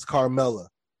against Carmella.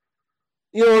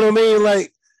 You know what I mean?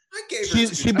 Like,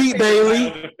 she beat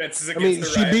Bayley. I mean,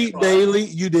 she beat Bayley.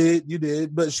 You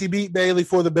did. But she beat Bayley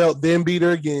for the belt, then beat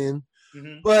her again.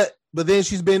 But then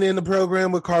she's been in the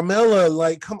program with Carmella.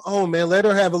 Like, come on, man, let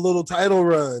her have a little title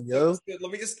run, yo.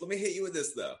 Let me hit you with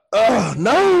this though. Oh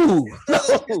no!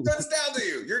 It turns down to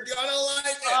you. You're gonna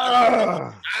like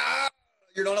it.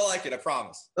 You're gonna like it. I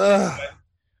promise.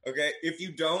 Okay. If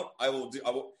you don't, I will.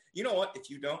 You know what? If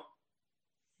you don't,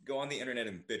 go on the internet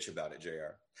and bitch about it,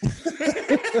 JR.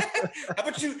 How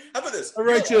about this? I'll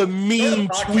write you a mean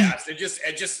tweet and just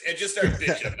start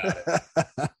bitching about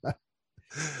it.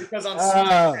 Because on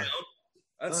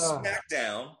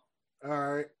SmackDown, all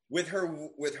right, with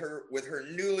her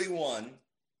newly won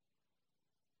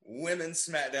women's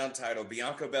SmackDown title,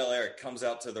 Bianca Belair comes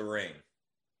out to the ring,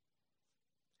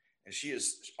 and she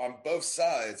is on both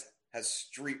sides has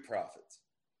Street Profits,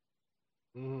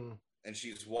 and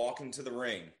she's walking to the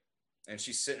ring, and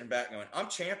she's sitting back going, "I'm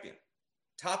champion,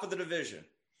 top of the division,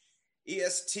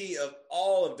 EST of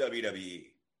all of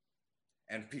WWE,"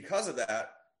 and because of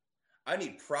that, I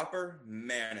need proper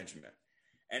management.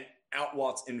 And out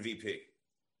walks MVP.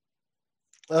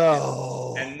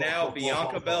 Oh. And now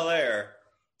Bianca Belair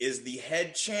is the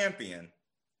head champion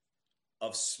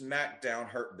of SmackDown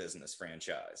Hurt Business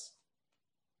franchise,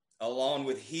 along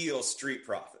with heel Street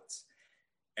Profits.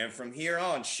 And from here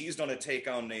on, she's going to take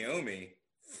on Naomi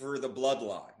for the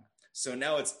bloodline. So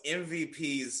now it's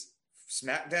MVP's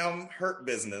SmackDown Hurt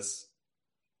Business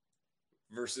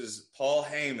versus Paul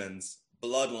Heyman's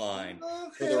bloodline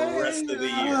for the rest of the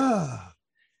year.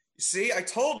 See, I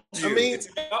told you. I mean, it's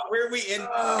about where we end.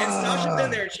 And Sasha's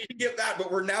in there, and she can get back.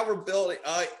 But we're building.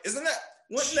 Isn't that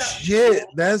shit?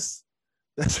 That's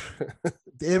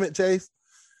damn it, Chase.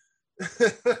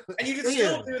 And you can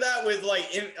still do that with like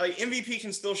MVP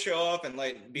can still show up and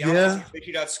like Bianca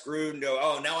she got screwed and go,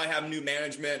 oh, now I have new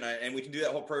management and we can do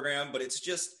that whole program. But it's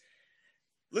just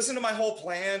listen to my whole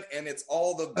plan, and it's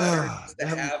all the better to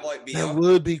have like Bianca. That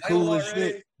would be cool as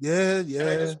shit. Yeah.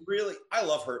 I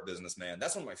love Hurt Business, man.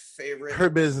 That's one of my favorite.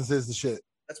 Hurt Business is the shit.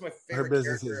 That's my favorite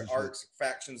character arcs,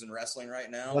 factions in wrestling right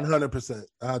now. 100%.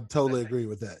 I totally agree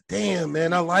with that. Damn,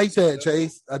 man, I like that,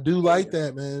 Chase. I do like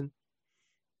that, man.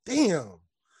 Damn.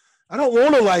 I don't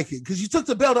want to like it because you took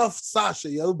the belt off Sasha,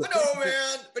 yo. But I know,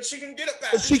 man. But she can get it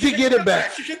back. She can get it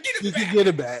back. She can get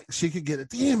it back. She can get it.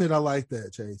 Damn it, I like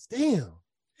that, Chase. Damn.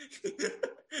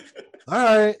 All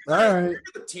right. Remember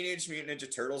the Teenage Mutant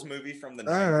Ninja Turtles movie from the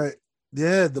 90s? All right.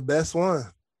 Yeah, the best one.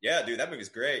 Yeah, dude, that movie's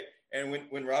great. And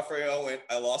when Raphael went,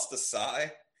 I lost the Psy.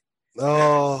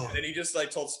 Oh. And then he just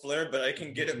like told Splitter, but I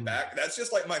can get it back. That's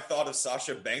just like my thought of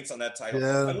Sasha Banks on that title.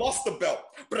 Yeah. I lost the belt,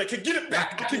 but I can get it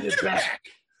back. I can get it back.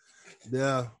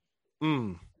 Yeah.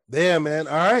 Damn, man.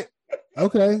 All right.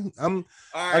 Okay.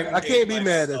 I can't be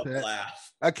mad at that.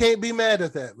 I can't be mad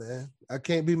at that, man. I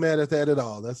can't be mad at that at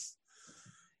all.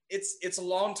 It's a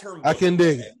long-term. I can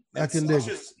dig it. I can dig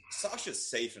it. Sasha's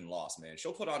safe and lost, man.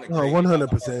 She'll put on a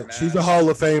 100%. She's a Hall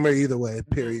of Famer either way.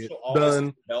 Period.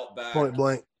 Done. Belt back. Point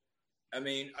blank. I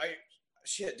mean,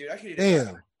 dude,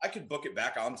 I could book it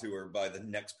back onto her by the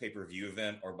next pay-per-view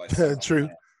event or by true.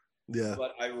 Yeah.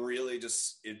 But I really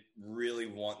really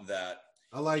want that.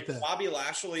 I like that. Bobby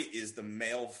Lashley is the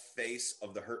male face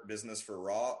of the Hurt Business for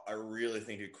Raw. I really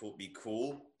think it could be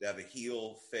cool to have a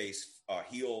heel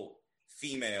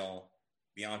female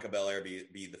Bianca Belair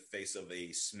be the face of a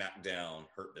SmackDown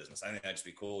Hurt Business. I think that'd just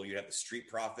be cool. You have the Street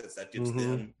Profits that gives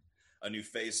them a new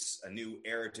face, a new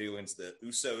era to against the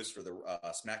Usos for the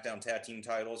SmackDown Tag Team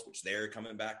titles, which they're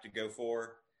coming back to go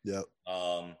for. Yep.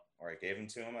 Or I gave them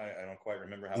to him. I don't quite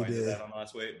remember how I did that on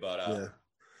last week, but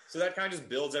so that kind of just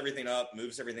builds everything up,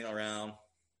 moves everything around.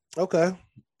 Okay.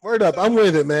 Word up. I'm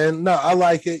with it, man. No, I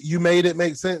like it. You made it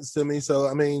make sense to me. So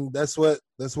I mean, that's all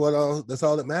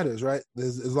that matters, right?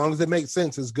 As long as it makes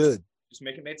sense, it's good. Just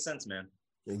make it make sense, man.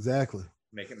 Exactly.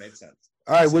 Make it make sense.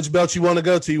 All right, which belt you want to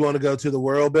go to? You want to go to the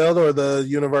world belt or the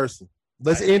universal?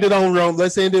 Let's end it on Rome.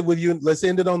 Let's end it with you. Let's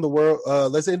end it on the world.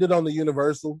 Let's end it on the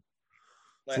universal.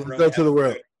 So let's go to the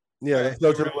world. Yeah, let's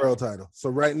go to the world title. So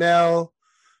right now,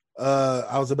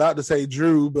 I was about to say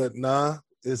Drew, but nah,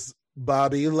 it's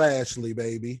Bobby Lashley,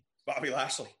 baby. Bobby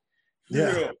Lashley.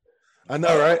 Yeah. I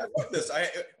know, right?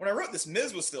 When I wrote this,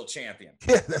 Miz was still champion.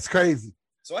 Yeah, that's crazy.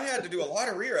 So I had to do a lot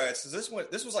of rewrites.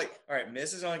 This was like, all right,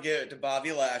 Miz is going to get it to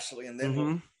Bobby Lashley, and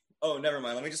then oh, never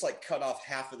mind. Let me just like cut off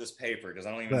half of this paper because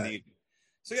I don't even need.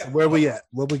 So yeah, where we at?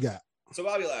 What we got? So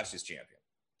Bobby Lashley's champion.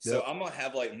 So I'm gonna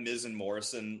have like Miz and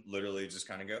Morrison literally just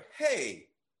kind of go, "Hey,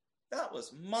 that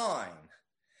was mine,"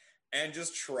 and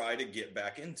just try to get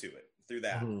back into it through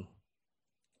that.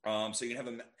 So you can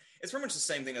have it's pretty much the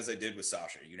same thing as I did with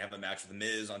Sasha. You can have a match with the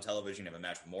Miz on television. You can have a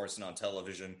match with Morrison on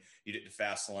television. You did the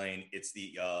Fastlane. It's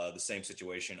the same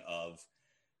situation of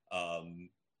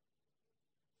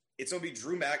it's going to be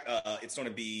Drew Mac. It's going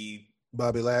to be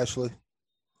Bobby Lashley.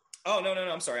 Oh no!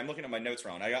 I'm sorry. I'm looking at my notes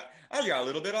wrong. I got a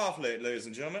little bit off, ladies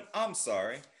and gentlemen. I'm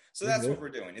sorry. So that's what we're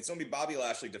doing. It's going to be Bobby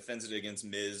Lashley defends it against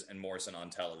Miz and Morrison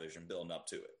on television, building up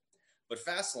to it. But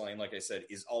Fastlane, like I said,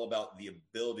 is all about the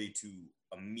ability to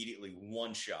immediately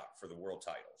one shot for the world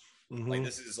title. Like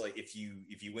this is like if you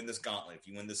win this gauntlet, if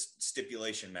you win this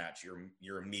stipulation match,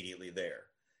 you're immediately there,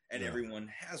 and everyone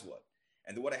has one.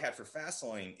 And what I had for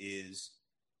Fastlane is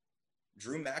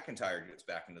Drew McIntyre gets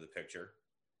back into the picture.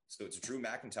 So it's Drew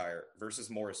McIntyre versus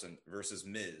Morrison versus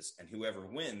Miz, and whoever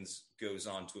wins goes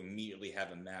on to immediately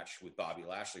have a match with Bobby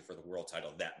Lashley for the world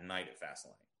title that night at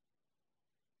Fastlane.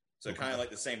 So kind of like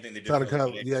the same thing they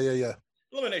did. Yeah.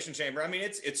 Elimination Chamber. I mean,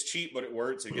 it's cheap, but it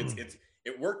works.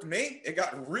 It worked me. It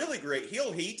got really great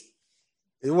heel heat.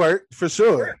 It worked for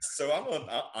sure. So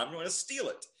I'm going to steal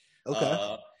it.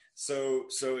 Okay. So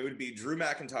it would be Drew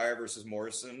McIntyre versus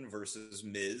Morrison versus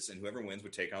Miz, and whoever wins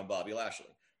would take on Bobby Lashley.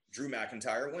 Drew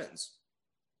McIntyre wins.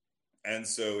 And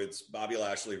so it's Bobby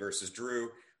Lashley versus Drew.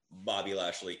 Bobby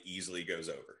Lashley easily goes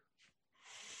over.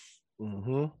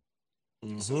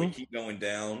 So we keep going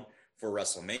down for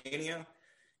WrestleMania.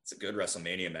 It's a good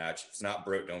WrestleMania match. If it's not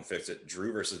broke, don't fix it.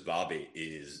 Drew versus Bobby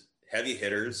is heavy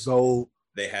hitters. So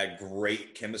they had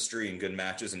great chemistry and good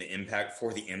matches and impact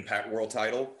for the Impact World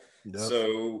title. Yep.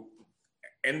 So,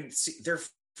 and see,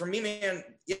 for me, man,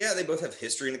 yeah, they both have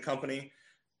history in the company.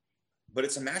 But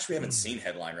it's a match we haven't seen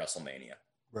headline WrestleMania.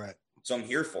 Right. So I'm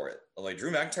here for it. Like Drew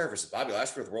McIntyre versus Bobby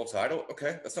Lashley for the world title.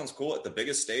 Okay, that sounds cool. At the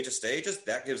biggest stage of stages,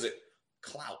 that gives it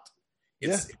clout.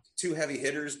 It's two heavy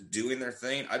hitters doing their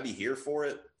thing. I'd be here for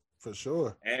it. For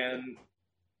sure. And,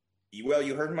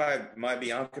 you heard my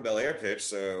Bianca Belair pitch,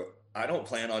 so I don't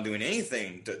plan on doing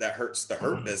anything that hurts the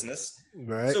Hurt business.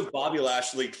 Right. So Bobby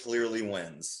Lashley clearly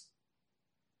wins.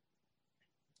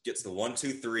 Gets the 1,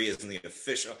 2, 3 as the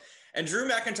official. And Drew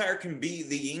McIntyre can be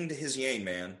the yin to his yang,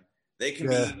 man. They can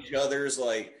be each other's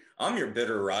like, I'm your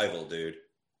bitter rival, dude.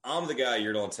 I'm the guy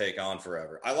you're going to take on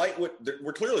forever. I like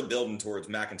we're clearly building towards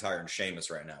McIntyre and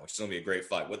Sheamus right now, which is going to be a great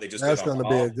fight. What they just That's going to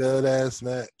be a good ass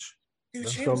match. Dude,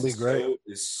 that's going to be great.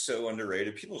 Is so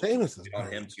underrated. People Sheamus is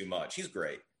on him too much. He's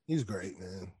great. He's great,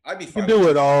 man. He can do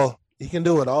it all. He can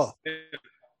do it all.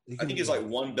 I think he's like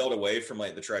one belt away from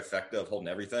like the trifecta of holding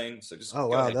everything. So just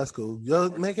that's cool.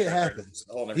 You'll make it happen.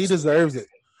 He deserves it.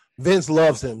 Vince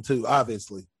loves him too,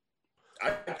 obviously.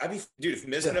 I'd be, dude, if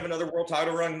Miz can have another world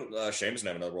title run, Sheamus can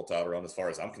have another world title run as far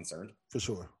as I'm concerned. For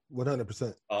sure.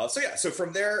 100%. So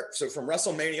from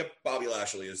WrestleMania, Bobby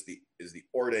Lashley is the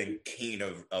ordained king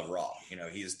of Raw.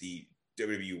 He is the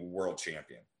WWE World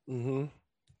Champion.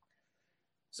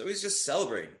 So he's just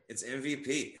celebrating. It's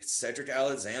MVP. It's Cedric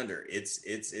Alexander.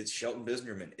 It's Shelton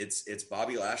Benjamin. It's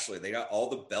Bobby Lashley. They got all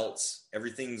the belts.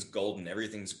 Everything's golden.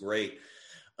 Everything's great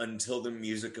until the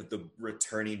music of the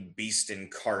returning beast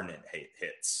incarnate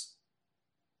hits.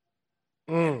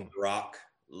 Brock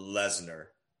Lesnar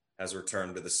has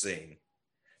returned to the scene.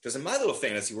 Because in my little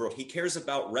fantasy world, he cares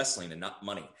about wrestling and not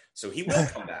money. So he will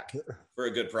come back for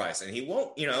a good price. And he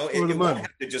won't, it won't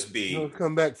have to just be. He'll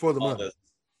come back for the money.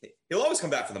 He'll always come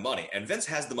back for the money, and Vince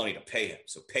has the money to pay him.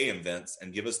 So pay him, Vince,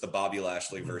 and give us the Bobby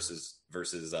Lashley versus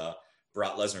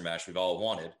Brock Lesnar match we've all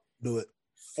wanted. Do it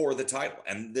for the title,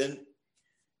 and then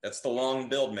that's the long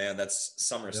build, man. That's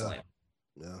SummerSlam.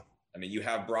 Yeah. I mean, you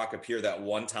have Brock appear that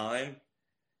one time,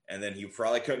 and then you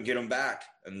probably couldn't get him back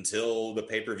until the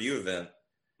pay-per-view event.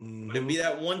 But it'd be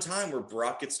that one time where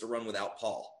Brock gets to run without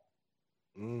Paul.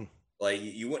 Like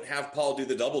you wouldn't have Paul do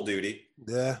the double duty.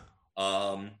 Yeah.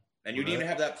 And you'd even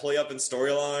have that play up in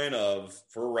storyline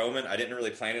for Roman. I didn't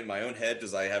really plan it in my own head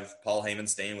because I have Paul Heyman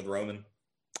staying with Roman.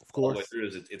 Of course. All the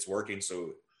way through it's working,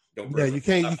 so don't break you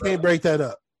can't break that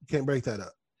up. You can't break that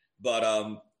up. But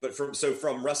from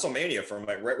WrestleMania, from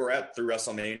like right we're at through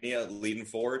WrestleMania leading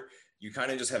forward, you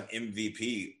kind of just have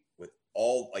MVP with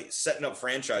all like setting up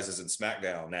franchises in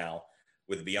SmackDown now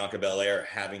with Bianca Belair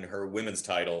having her women's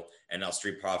title, and now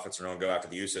Street Profits are going to go after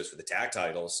the Usos for the tag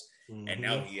titles. And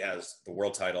now he has the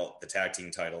world title, the tag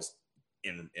team titles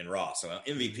in Raw. So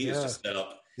MVP is just set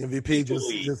up. MVP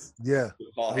just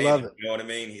Paul I love Heyman, it. You know what I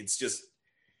mean? It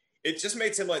just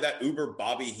makes him like that uber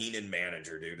Bobby Heenan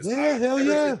manager, dude. Hell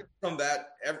yeah. From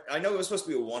that, I know it was supposed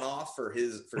to be a one-off for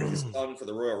his son for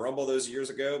the Royal Rumble those years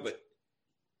ago, but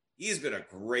he's been a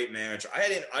great manager.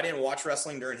 I didn't watch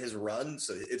wrestling during his run,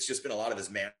 so it's just been a lot of his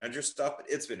manager stuff, but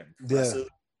it's been impressive.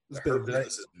 It's been great.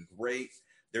 Business has been great.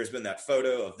 There's been that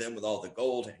photo of them with all the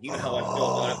gold, and you know how I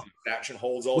feel about it. The faction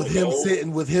holds all the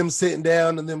gold. With him sitting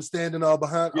down and them standing all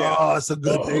behind. Yeah. Oh, it's a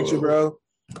good picture, bro.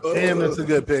 Damn, that's a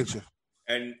good picture.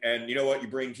 And you know what? You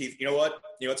bring Keith. You know what?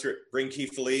 Bring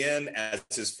Keith Lee in as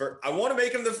his first. I want to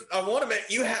make him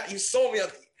you sold me.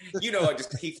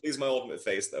 Keith Lee's my ultimate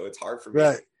face, though. It's hard for me.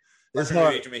 Right. It's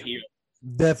hard.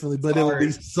 Definitely, but it would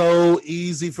be so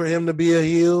easy for him to be a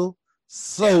heel.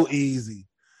 So easy.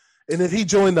 And if he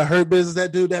joined the Hurt Business,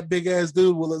 that big ass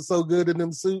dude will look so good in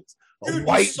them suits. The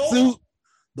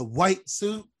white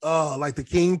suit. Oh, like the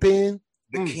Kingpin.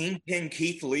 The Kingpin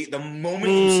Keith Lee. The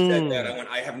moment you said that,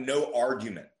 I have no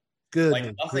argument. Good.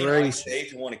 Like nothing I say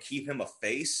to want to keep him a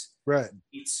face. Right.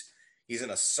 He's in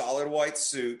a solid white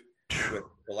suit with a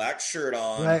black shirt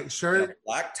on.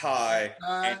 Black tie.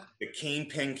 And the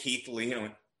Kingpin Keith Lee.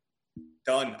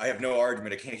 Done. I have no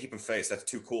argument. I can't keep him face. That's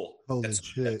too cool. Holy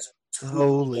shit. That's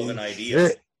Holy an idea.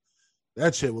 Shit.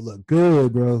 That shit would look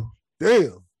good, bro.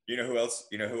 Damn. You know who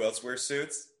else wears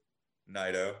suits?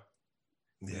 Naito.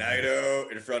 Yeah. Naito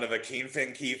in front of a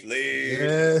Kingpin Keith Lee.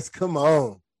 Yes, come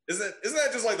on. Isn't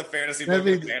that just like the fantasy book?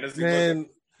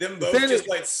 Them both just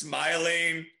like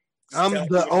smiling.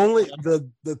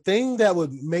 The thing that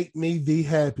would make me the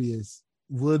happiest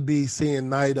would be seeing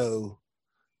Naito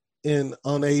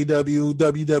on AEW,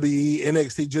 WWE,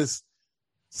 NXT, just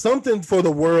something for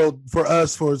the world, for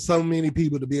us, for so many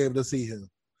people to be able to see him.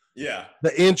 Yeah.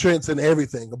 The entrance and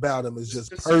everything about him is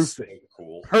just perfect. So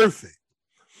cool. Perfect.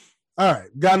 All right.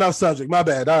 Got off subject. My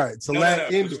bad. All right. So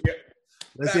let's end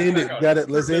it. Got it.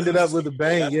 Let's end it up with a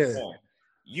bang. Yeah.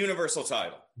 Universal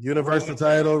title.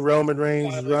 Roman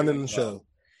Reigns running the show.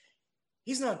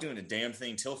 He's not doing a damn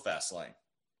thing till Fastlane.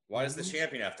 Why does the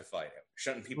champion have to fight him?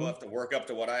 Shouldn't people have to work up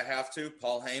to what I have to?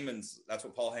 That's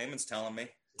what Paul Heyman's telling me.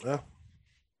 Yeah.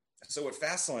 So at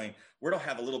Fastlane, we're going to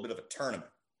have a little bit of a tournament.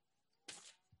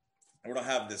 We're going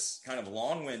to have this kind of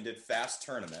long-winded, fast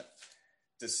tournament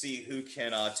to see who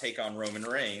can take on Roman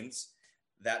Reigns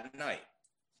that night.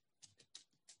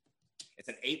 It's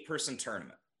an 8-person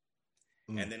tournament.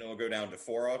 And then it will go down to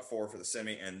 4-on-4 for the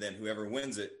semi, and then whoever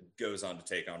wins it goes on to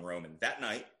take on Roman that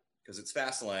night, because it's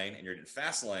Fastlane, and you're getting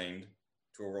Fastlaned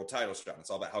to a world title shot. It's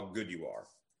all about how good you are.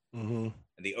 Mm-hmm.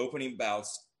 And the opening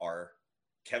bouts are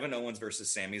Kevin Owens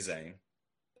versus Sami Zayn.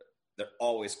 They're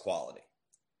always quality.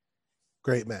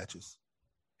 Great matches.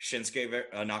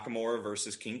 Shinsuke Nakamura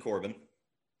versus King Corbin.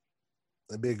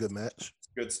 That'd be a good match.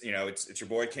 Good, it's your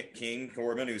boy King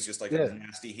Corbin, who's just like a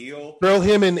nasty heel. Throw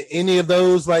him in any of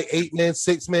those like 8-man,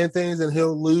 6-man things, and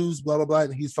he'll lose. Blah blah blah,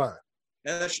 and he's fine.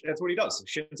 And that's what he does.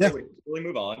 Shinsuke would really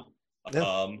move on.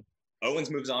 Yeah. Owens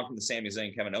moves on from the Sami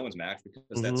Zayn Kevin Owens match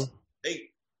because they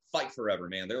fight forever,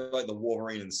 man. They're like the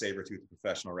Wolverine and the Sabretooth of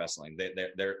professional wrestling.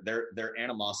 Their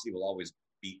animosity will always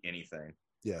beat anything.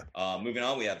 Yeah. Moving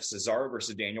on, we have Cesaro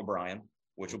versus Daniel Bryan,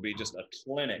 which will be just a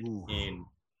clinic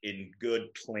in good,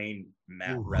 plain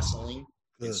mat wrestling,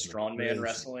 in strongman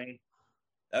wrestling.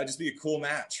 That would just be a cool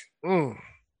match. And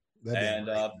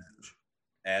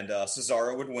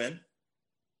Cesaro would win.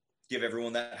 Give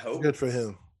everyone that hope. Good for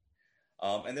him.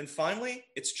 And then finally,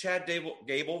 it's Chad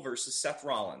Gable versus Seth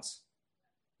Rollins.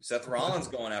 Seth Rollins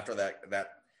going after that.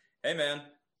 Hey, man.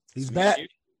 He's back.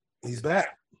 He's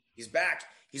back. He's back.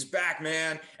 He's back,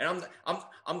 man. And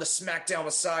I'm the SmackDown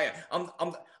Messiah. I'm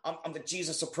the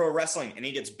Jesus of pro wrestling. And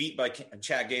he gets beat by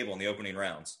Chad Gable in the opening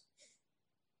rounds.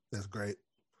 That's great.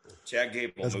 Chad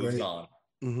Gable moves on.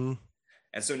 Mm-hmm.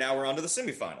 And so now we're on to the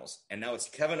semifinals. And now it's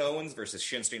Kevin Owens versus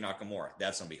Shinsuke Nakamura.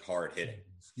 That's going to be hard hitting.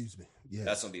 Excuse me. Yeah.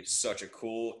 That's going to be such a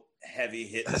cool, heavy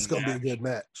hit. That's going to be a good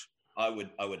match. I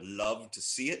would love to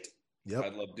see it. Yep.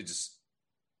 I'd love to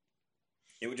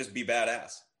it would just be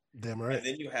badass. Damn right. And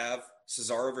then you have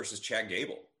Cesaro versus Chad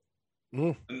Gable.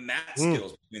 The mat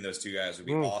skills between those two guys would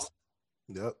be awesome.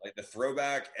 Yep. Like the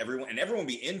throwback, everyone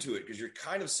be into it because you're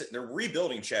kind of sitting. They're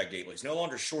rebuilding Chad Gable. He's no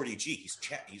longer Shorty G. He's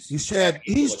Chad.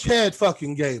 He's Chad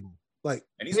fucking Gable. Like,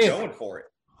 and he's going for it.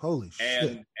 Holy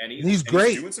shit! And he's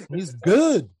great. He's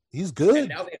good. He's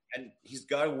good. And he's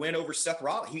got to win over Seth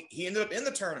Rollins. He ended up in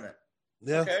the tournament.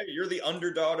 Yeah. Okay, you're the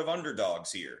underdog of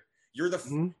underdogs here. You're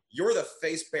the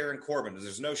face Baron Corbin.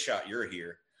 There's no shot you're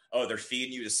here. Oh, they're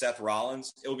feeding you to Seth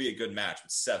Rollins. It'll be a good match,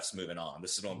 but Seth's moving on.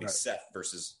 This is going to be Seth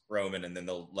versus Roman, and then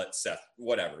they'll let Seth,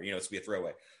 whatever. It's going to be a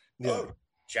throwaway. Yeah. Oh,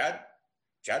 Chad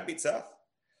beat Seth.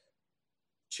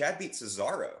 Chad beat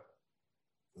Cesaro.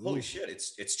 Ooh. Holy shit!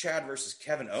 It's Chad versus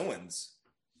Kevin Owens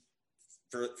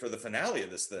for the finale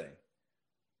of this thing.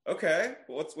 Okay,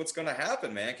 well, what's going to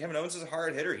happen, man? Kevin Owens is a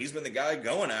hard hitter. He's been the guy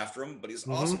going after him, but he's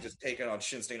also just taken on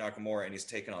Shinsuke Nakamura and he's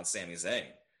taken on Sami Zayn.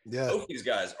 Yeah, both these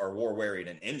guys are war-wearied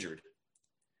and injured.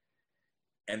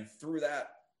 And through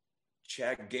that,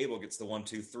 Chad Gable gets the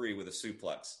 1-2-3 with a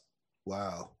suplex.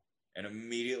 Wow. And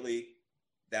immediately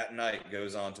that night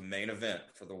goes on to main event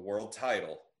for the world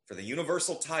title, for the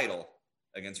universal title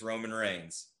against Roman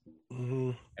Reigns.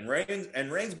 Mm-hmm.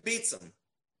 And Reigns beats him.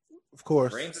 Of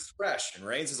course. Reigns is fresh, and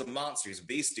Reigns is a monster. He's a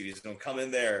beast dude. He's going to come in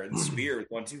there and spear with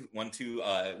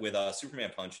 1-2 with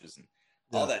Superman punches and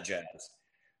all that jazz.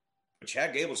 But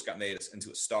Chad Gable just got made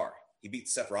into a star. He beat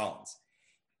Seth Rollins.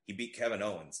 He beat Kevin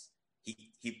Owens.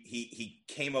 He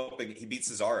came up. He beat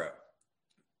Cesaro.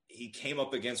 He came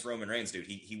up against Roman Reigns, dude.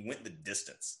 He went the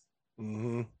distance.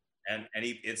 Mm-hmm. And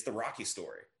it's the Rocky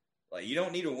story. Like, you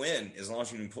don't need to win as long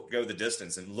as you can go the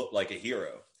distance and look like a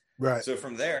hero. Right. So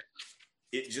from there,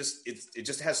 it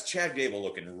just has Chad Gable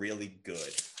looking really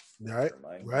good. Right.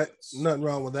 Nothing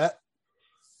wrong with that.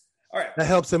 All right. That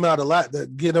helps him out a lot.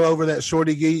 That get over that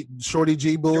Shorty G bullshit.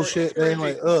 Shorty man.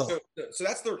 G. Like,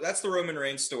 so that's the Roman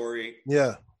Reigns story.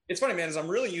 Yeah. It's funny, man, is I'm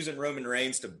really using Roman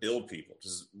Reigns to build people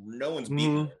because no one's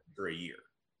beaten him for a year.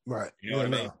 Right. You know what I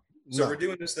mean? So we're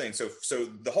doing this thing. So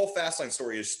the whole Fastlane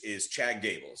story is Chad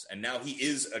Gable's, and now he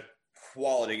is a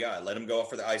quality guy. Let him go off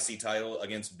for the IC title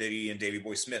against Big E and Davey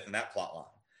Boy Smith in that plot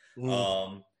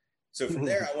line. So from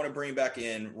there, I want to bring back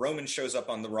in Roman shows up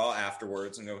on the Raw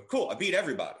afterwards and go, cool, I beat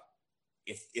everybody.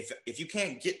 If you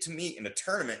can't get to me in a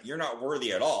tournament, you're not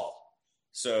worthy at all.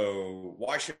 So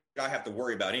why should I have to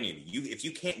worry about any of you? If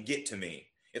you can't get to me,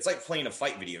 it's like playing a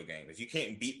fight video game. If you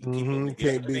can't beat the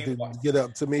people, get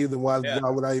up to me, then why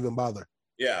would I even bother?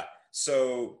 Yeah.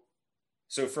 So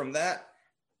from that,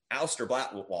 Aleister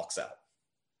Black walks out.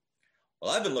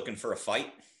 Well, I've been looking for a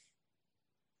fight.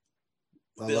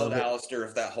 Build Aleister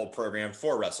of that whole program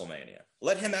for WrestleMania.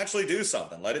 Let him actually do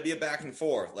something. Let it be a back and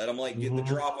forth. Let him get the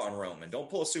drop on Roman. Don't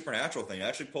pull a supernatural thing.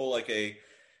 Actually pull like a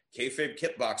kayfabe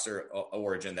kickboxer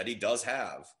origin that he does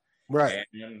have. Right.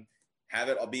 And have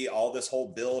it be all this whole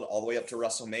build all the way up to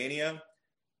WrestleMania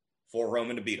for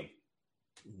Roman to beat him.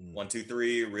 1, 2,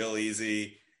 3, real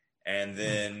easy. And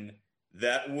then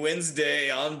that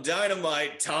Wednesday on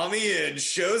Dynamite, Tommy End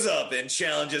shows up and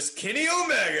challenges Kenny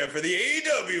Omega for the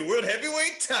AEW World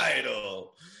Heavyweight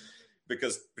title.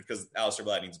 Because Aleister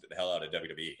Black needs to get the hell out of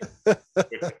WWE.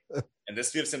 And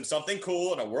this gives him something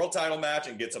cool in a world title match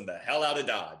and gets him the hell out of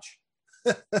Dodge.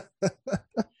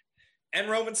 And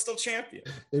Roman's still champion.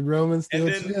 And Roman's still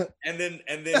champion. And then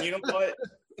you know what?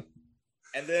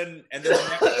 And then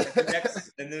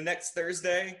the next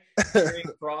Thursday,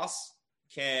 Karrion Kross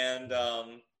can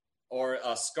or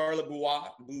Scarlett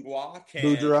Boudoir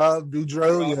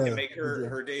can make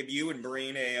her debut and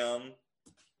bring a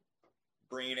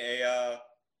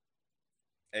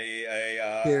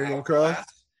Karrion Kross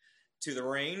to the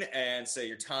ring and say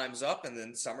your time's up, and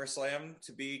then SummerSlam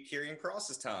to be Karrion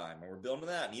Kross's time, and we're building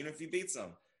that. And even if he beats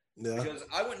him, because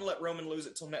I wouldn't let Roman lose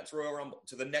it till next Royal Rumble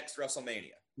to the next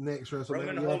WrestleMania.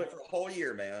 Roman hold it for a whole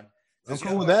year, man. I'm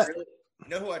cool with that. You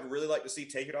know who I'd really like to see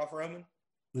take it off Roman?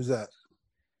 Who's that?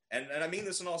 And I mean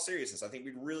this in all seriousness. I think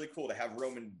it'd be really cool to have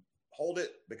Roman hold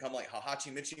it, become like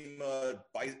Hahachi Michima,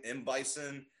 M.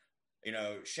 Bison,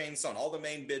 Shane Son, all the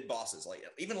main bid bosses. Like,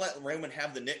 even let Roman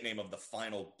have the nickname of the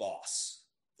final boss.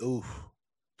 Oof.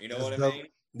 You know what I mean?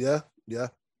 Yeah.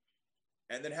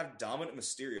 And then have Dominik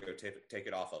Mysterio take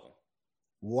it off of him.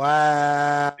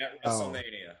 Wow. At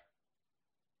WrestleMania.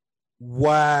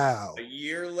 Wow. A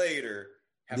year later,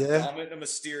 have Dominik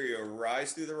Mysterio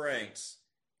rise through the ranks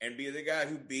and be the guy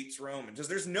who beats Roman. Because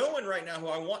there's no one right now who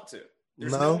I want to.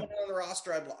 There's no one on the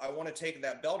roster I want to take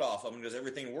that belt off of him because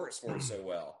everything works for it so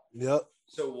well. Yep.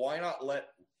 So why not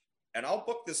and I'll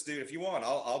book this dude if you want.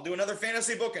 I'll do another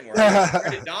fantasy booking where I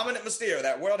Dominik Mysterio,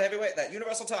 that world heavyweight, that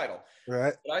universal title.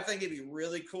 Right. But I think it'd be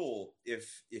really cool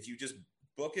if you just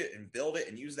book it and build it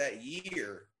and use that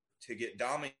year to get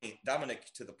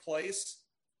Dominic to the place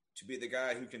to be the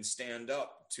guy who can stand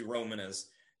up to Roman as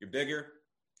you're bigger,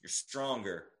 you're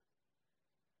stronger,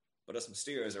 but us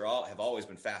Mysterios have always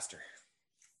been faster.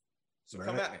 So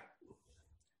come at me.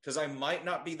 Because I might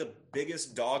not be the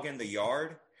biggest dog in the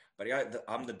yard, but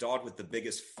I'm the dog with the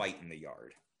biggest fight in the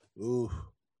yard. Ooh.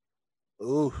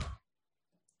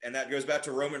 And that goes back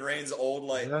to Roman Reigns' old,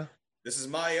 this is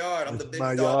my yard. I'm the big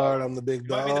dog. Yard. I'm the big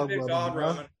dog. You might be the big dog,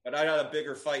 Roman, but I got a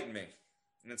bigger fight in me.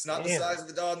 And it's not the size of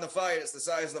the dog in the fight. It's the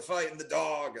size of the fight in the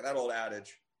dog. That old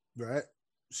adage. Right.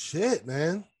 Shit,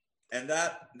 man. And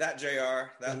that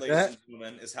JR, ladies and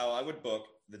gentlemen, is how I would book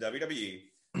the WWE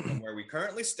from where we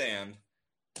currently stand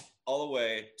all the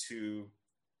way to,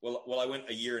 well, I went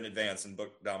a year in advance and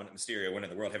booked Dominic Mysterio winning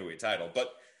the World Heavyweight title,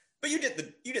 but you did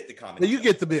the comment. You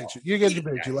get the picture. You get the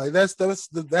picture. Like that's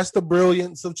the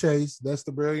brilliance of Chase. That's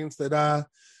the brilliance that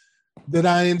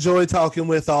I enjoy talking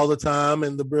with all the time,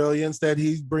 and the brilliance that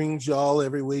he brings y'all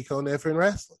every week on Effing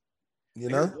Wrestling. You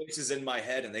know, voices in my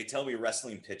head, and they tell me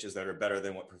wrestling pitches that are better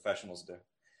than what professionals do,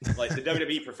 like the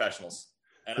WWE professionals.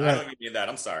 And right. I don't mean that.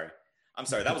 I'm sorry.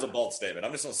 That was a bold statement.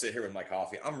 I'm just gonna sit here with my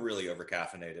coffee. I'm really over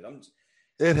caffeinated.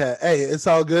 Hey, it's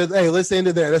all good. Hey, let's end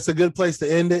it there. That's a good place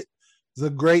to end it. It's a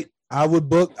great. I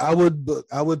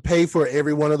would pay for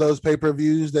every one of those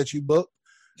pay-per-views that you book.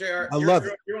 JR, you're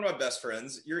one of my best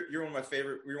friends. You're one of my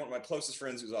favorite. You're one of my closest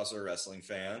friends who's also a wrestling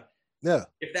fan. Yeah.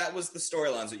 If that was the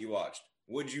storylines that you watched,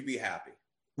 would you be happy?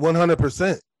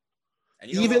 100%. And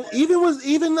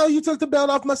even though you took the belt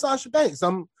off my Sasha Banks,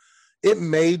 it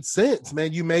made sense,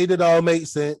 man. You made it all make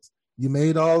sense. You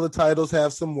made all the titles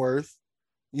have some worth.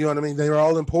 You know what I mean? They're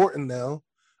all important now.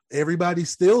 Everybody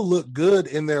still looked good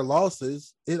in their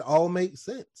losses. It all makes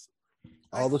sense.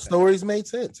 All the stories made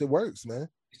sense. It works, man.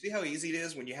 You see how easy it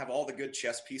is when you have all the good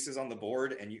chess pieces on the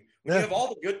board, and you have all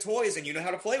the good toys, and you know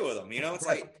how to play with them. You know, it's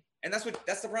like, and that's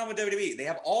the problem with WWE. They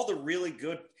have all the really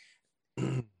good.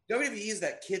 WWE is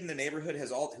that kid in the neighborhood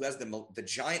who has the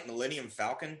giant Millennium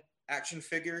Falcon action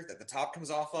figure that the top comes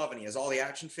off of, and he has all the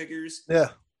action figures.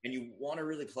 Yeah, and you want to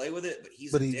really play with it,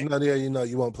 but he's not there. You know,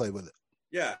 you won't play with it.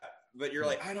 Yeah. But you're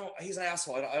like, he's an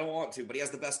asshole. I don't want to, but he has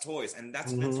the best toys. And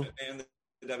that's Vince McMahon and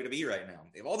the WWE right now.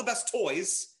 They have all the best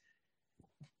toys.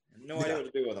 No idea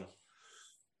what to do with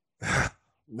them.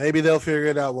 Maybe they'll figure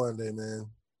it out one day, man.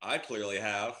 I clearly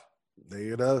have. There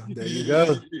you go.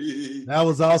 That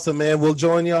was awesome, man. We'll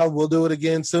join y'all. We'll do it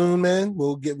again soon, man.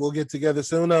 We'll get together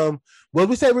soon. What did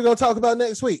we say we're going to talk about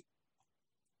next week?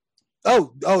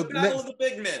 Battle of the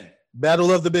Big Men.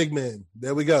 Battle of the Big Men.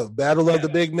 There we go. Battle of the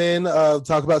Big Men.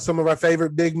 Talk about some of our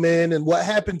favorite big men and what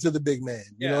happened to the big man.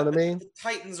 You know what I mean? The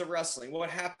Titans of wrestling. What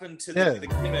happened to the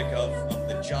gimmick of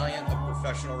the giant of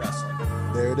professional wrestling?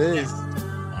 There it is.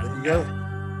 There you go.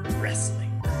 Wrestling.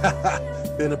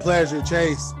 Been a pleasure,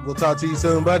 Chase. We'll talk to you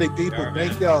soon, buddy. People,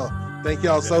 thank y'all. Thank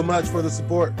y'all so much for the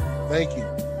support. Thank you.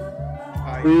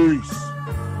 Bye. Peace.